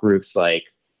by groups like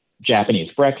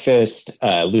Japanese Breakfast,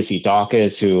 Lucy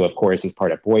Dacus, who of course is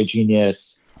part of Boy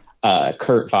Genius,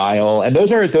 Kurt Vile, and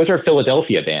those are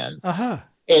Philadelphia bands.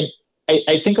 And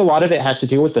I think a lot of it has to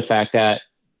do with the fact that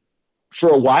for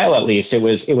a while, at least, it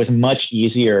was much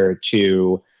easier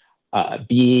to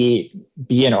be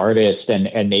an artist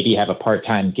and maybe have a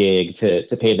part-time gig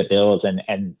to pay the bills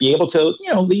and be able to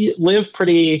live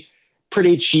pretty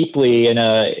cheaply in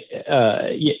a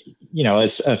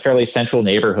fairly central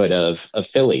neighborhood of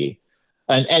Philly.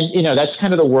 And that's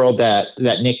kind of the world that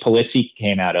Nick Polizzi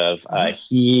came out of.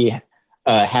 He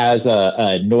has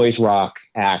a noise rock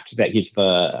act that he's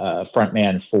the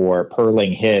frontman for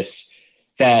Purling Hiss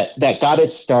that got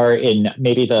its start in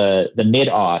maybe the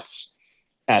mid-aughts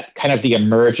at kind of the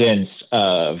emergence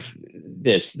of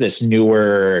this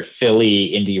newer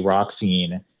Philly indie rock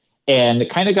scene, and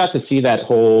kind of got to see that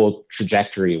whole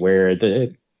trajectory where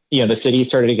the city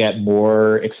started to get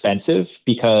more expensive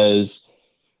because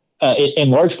in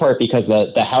large part because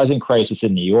the housing crisis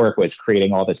in New York was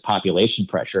creating all this population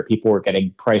pressure. People were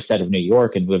getting priced out of New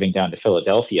York and moving down to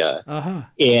Philadelphia.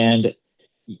 And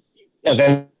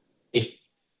eventually,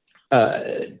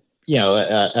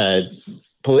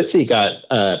 Polizzi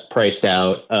got priced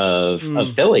out of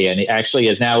Philly, and he actually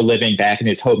is now living back in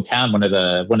his hometown,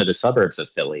 one of the suburbs of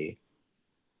Philly.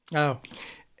 Oh,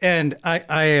 and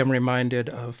I am reminded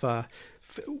of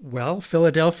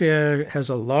Philadelphia has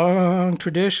a long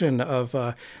tradition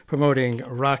of promoting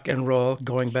rock and roll,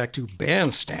 going back to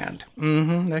Bandstand.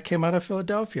 That came out of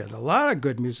Philadelphia. A lot of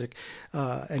good music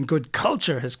and good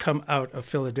culture has come out of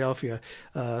Philadelphia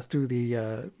through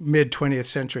the mid-20th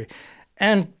century.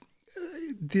 And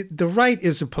the right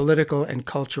is a political and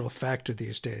cultural factor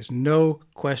these days. No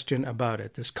question about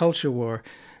it. This culture war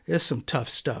is some tough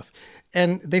stuff.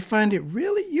 And they find it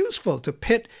really useful to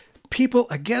pit people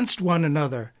against one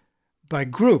another by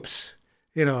groups.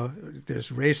 There's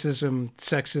racism,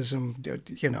 sexism,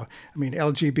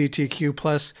 LGBTQ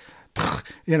plus,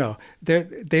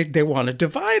 they want to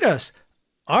divide us.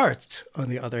 Art, on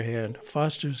the other hand,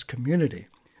 fosters community.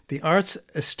 The arts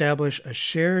establish a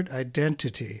shared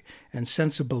identity and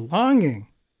sense of belonging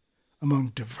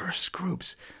among diverse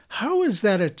groups. How is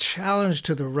that a challenge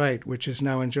to the right, which is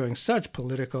now enjoying such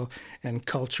political and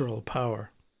cultural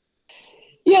power?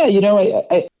 Yeah,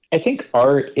 I think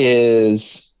art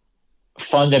is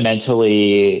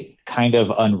fundamentally kind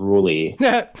of unruly,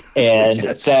 and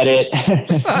yes. That it.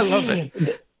 I love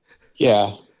it.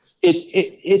 Yeah,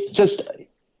 it just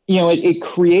it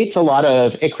creates a lot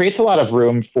of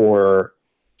room for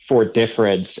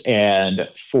difference and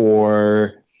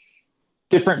for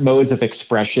different modes of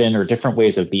expression or different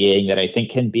ways of being that I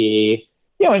think can be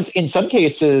in some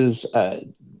cases.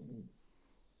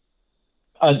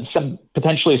 Some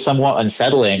potentially somewhat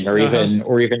unsettling or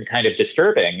even kind of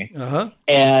disturbing.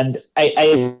 And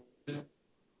I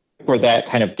for that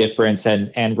kind of difference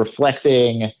and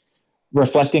reflecting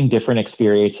reflecting different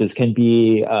experiences can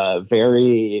be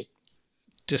very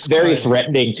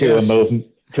threatening to a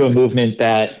movement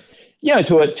that,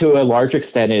 to a large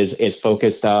extent is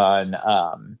focused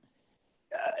on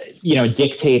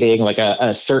dictating like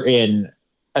a certain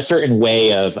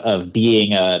way of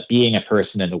being a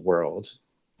person in the world.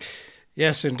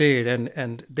 Yes, indeed.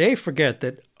 And they forget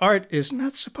that art is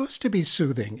not supposed to be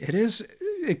soothing.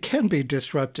 It can be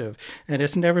disruptive, and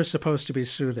it's never supposed to be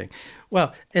soothing.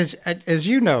 Well, as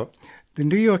you know, the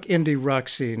New York indie rock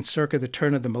scene circa the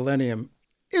turn of the millennium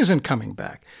isn't coming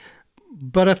back.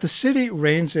 But if the city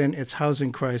reins in its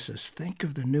housing crisis, think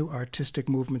of the new artistic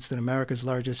movements that America's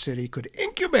largest city could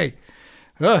incubate.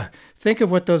 Think of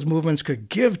what those movements could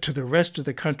give to the rest of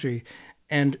the country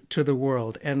and to the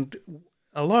world. And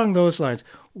along those lines,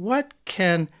 what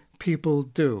can people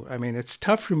do? I mean, it's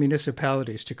tough for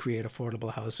municipalities to create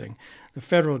affordable housing. The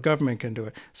federal government can do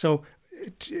it. So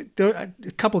a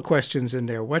couple of questions in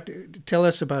there. Tell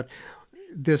us about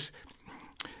this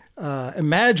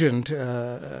imagined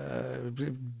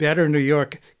better New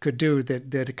York could do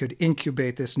that it could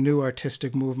incubate this new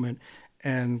artistic movement,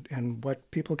 and what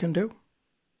people can do?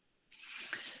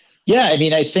 Yeah, I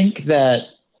mean, I think that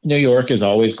New York is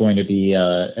always going to be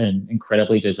an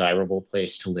incredibly desirable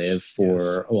place to live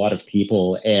for a lot of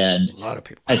people. And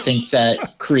I think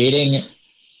that creating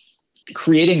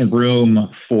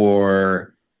room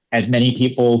for as many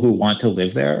people who want to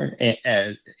live there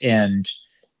and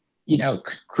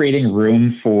creating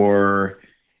room for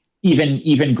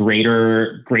even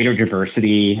greater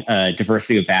diversity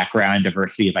of background,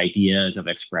 diversity of ideas, of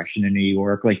expression in New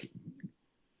York, like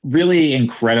really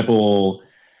incredible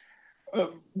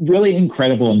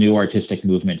new artistic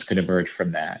movements could emerge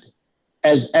from that.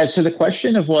 As to the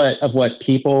question of what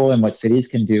people and what cities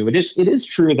can do, it is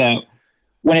true that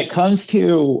when it comes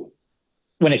to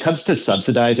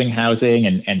subsidizing housing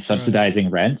and subsidizing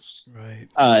rents,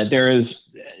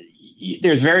 there's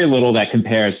very little that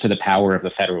compares to the power of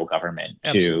the federal government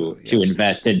to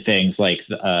invest in things like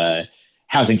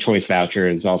housing choice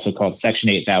vouchers, also called Section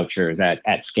 8 vouchers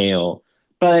at scale.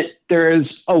 But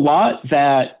there's a lot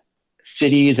that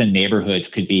cities and neighborhoods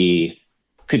could be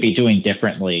doing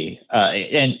differently.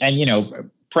 And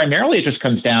primarily it just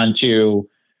comes down to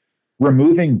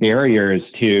removing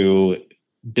barriers to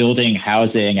building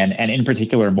housing and in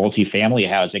particular multifamily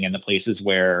housing in the places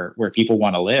where people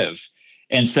want to live.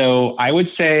 And so I would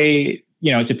say,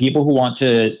 to people who want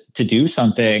to do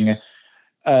something,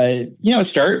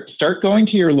 start going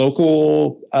to your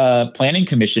local planning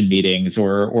commission meetings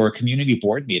or community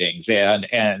board meetings, and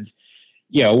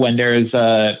when there's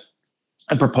a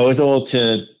proposal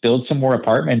to build some more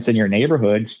apartments in your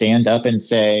neighborhood, stand up and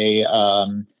say,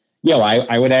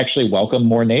 I would actually welcome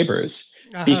more neighbors,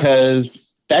 because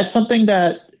that's something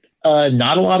that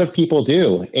not a lot of people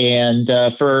do. And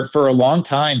for a long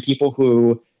time, people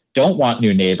who don't want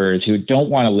new neighbors, who don't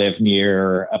want to live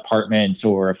near apartments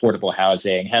or affordable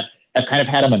housing, have kind of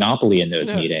had a monopoly in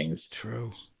those meetings.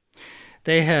 True.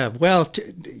 They have. Well,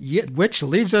 which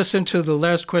leads us into the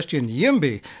last question,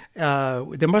 YIMBY.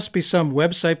 There must be some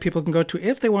website people can go to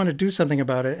if they want to do something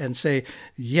about it and say,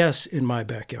 yes, in my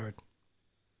backyard.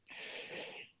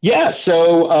 Yeah.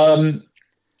 So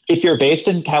if you're based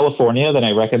in California, then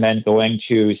I recommend going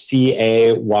to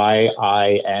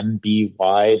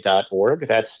CAYIMBY.org.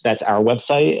 That's our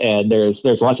website, and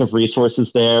there's lots of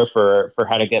resources there for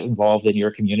how to get involved in your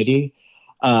community.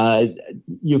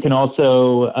 You can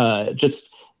also just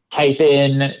type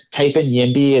in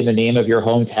YIMBY in the name of your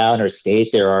hometown or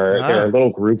state. There are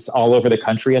little groups all over the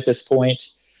country at this point,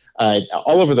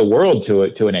 all over the world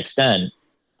to an extent.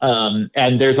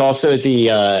 And there's also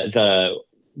the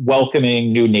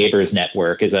Welcoming New Neighbors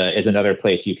Network is another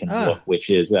place you can look, which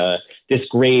is this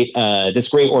great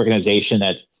organization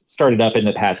that started up in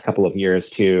the past couple of years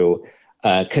to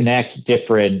connect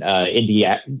different YIMBY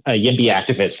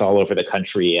activists all over the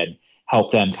country and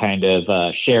help them kind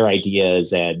of share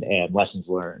ideas and lessons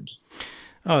learned.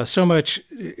 Oh, so much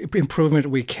improvement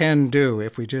we can do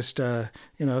if we just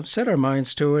set our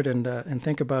minds to it and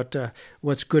think about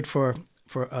what's good for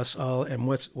us all and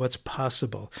what's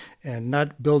possible, and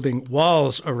not building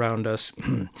walls around us,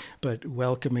 but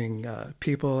welcoming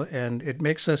people, and it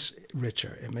makes us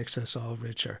richer. It makes us all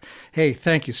richer. Hey,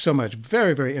 thank you so much.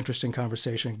 Very, very interesting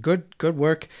conversation. Good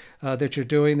work that you're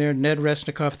doing there. Ned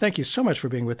Resnikoff, thank you so much for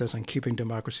being with us on Keeping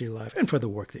Democracy Alive and for the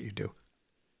work that you do.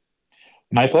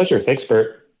 My pleasure. Thanks,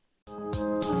 Bert.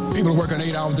 People are working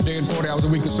 8 hours a day and 40 hours a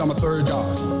week at some third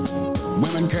job.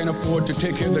 Women can't afford to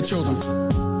take care of their children.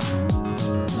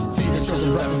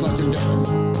 Children breakfast, lunch, and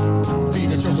dinner.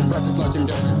 Feed the children breakfast, lunch, and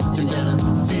dinner.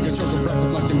 Feed the children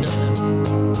breakfast, lunch, and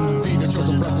dinner. Feed the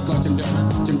children breakfast, lunch, and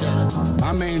dinner.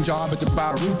 My main job is to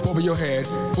provide a roof over your head,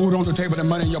 food on the table, and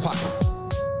money in your pocket.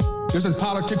 This is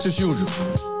politics as usual.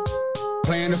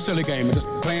 Playing a silly game. It's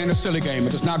playing a silly game.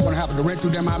 It's not going to happen. The rent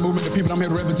through my movement, the people I'm here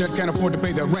to represent can't afford to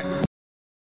pay their rent.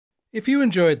 If you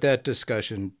enjoyed that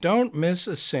discussion, don't miss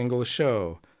a single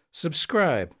show.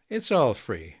 Subscribe. It's all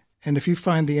free. And if you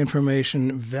find the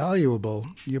information valuable,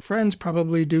 your friends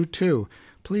probably do too.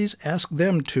 Please ask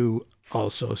them to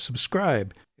also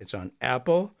subscribe. It's on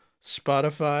Apple,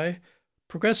 Spotify,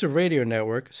 Progressive Radio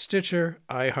Network, Stitcher,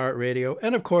 iHeartRadio,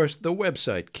 and of course the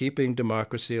website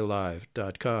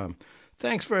keepingdemocracyalive.com.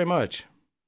 Thanks very much.